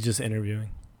 He's just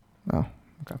interviewing. Oh,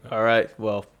 okay. All right.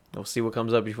 Well, we'll see what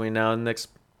comes up between now and next.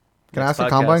 Can I ask podcast. a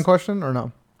Combine question or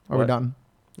no? Are we What? done?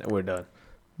 We're done.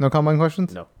 No Combine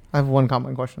questions? No. I have one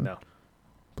Combine question. No.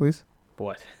 Please?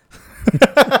 What?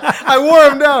 I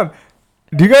wore him down.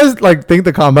 Do you guys think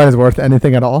the Combine is worth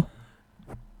anything at all?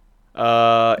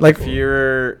 If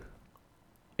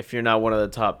you're not one of the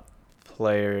top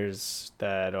players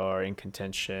that are in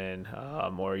contention,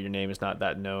 or your name is not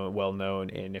that well known,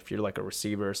 and if you're like a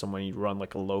receiver or someone you run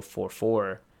like a low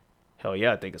 4.4, hell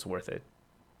yeah, I think it's worth it.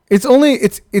 It's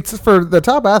for the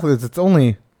top athletes. It's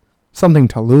only something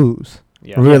to lose.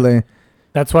 Yeah. Really.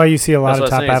 That's why you see a lot That's of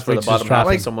what I'm top saying, it's for athletes the just bottom half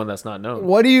dropping. of someone that's not known.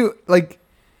 What do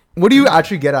you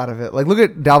actually get out of it? Look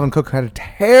at Dalvin Cook, who had a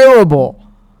terrible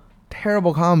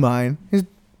Combine. He's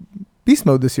beast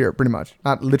mode this year, pretty much.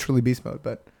 Not literally beast mode,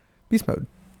 but beast mode.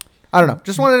 I don't know.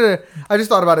 I just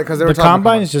thought about it because they were The talking about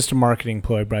Combine is just a marketing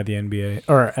ploy by the NBA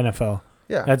or NFL.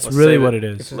 Yeah. That's Let's really save what it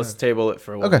is. Let's table it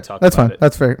for when Okay, we talk that's about fine. it.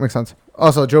 That's fair. Makes sense.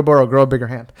 Also, Joe Burrow, grow a bigger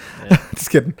hand. Yeah. Just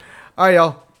kidding. All right,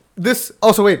 y'all.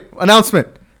 Wait. Announcement.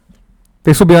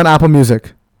 This will be on Apple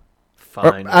Music.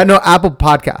 Finally. I know Apple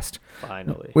Podcast.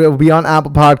 Finally. We'll be on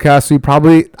Apple Podcasts. So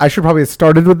I should probably have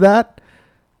started with that,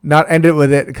 not ended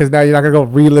with it, because now you're not gonna go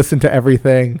re-listen to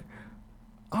everything.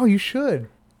 Oh, you should.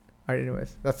 All right.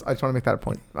 Anyways, I just want to make that a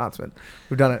point. Announcement.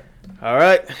 We've done it. All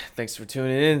right. Thanks for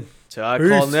tuning in to I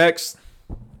Call Peace. Next.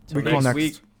 Till We Call next Next.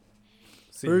 week.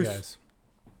 See you Peace. guys.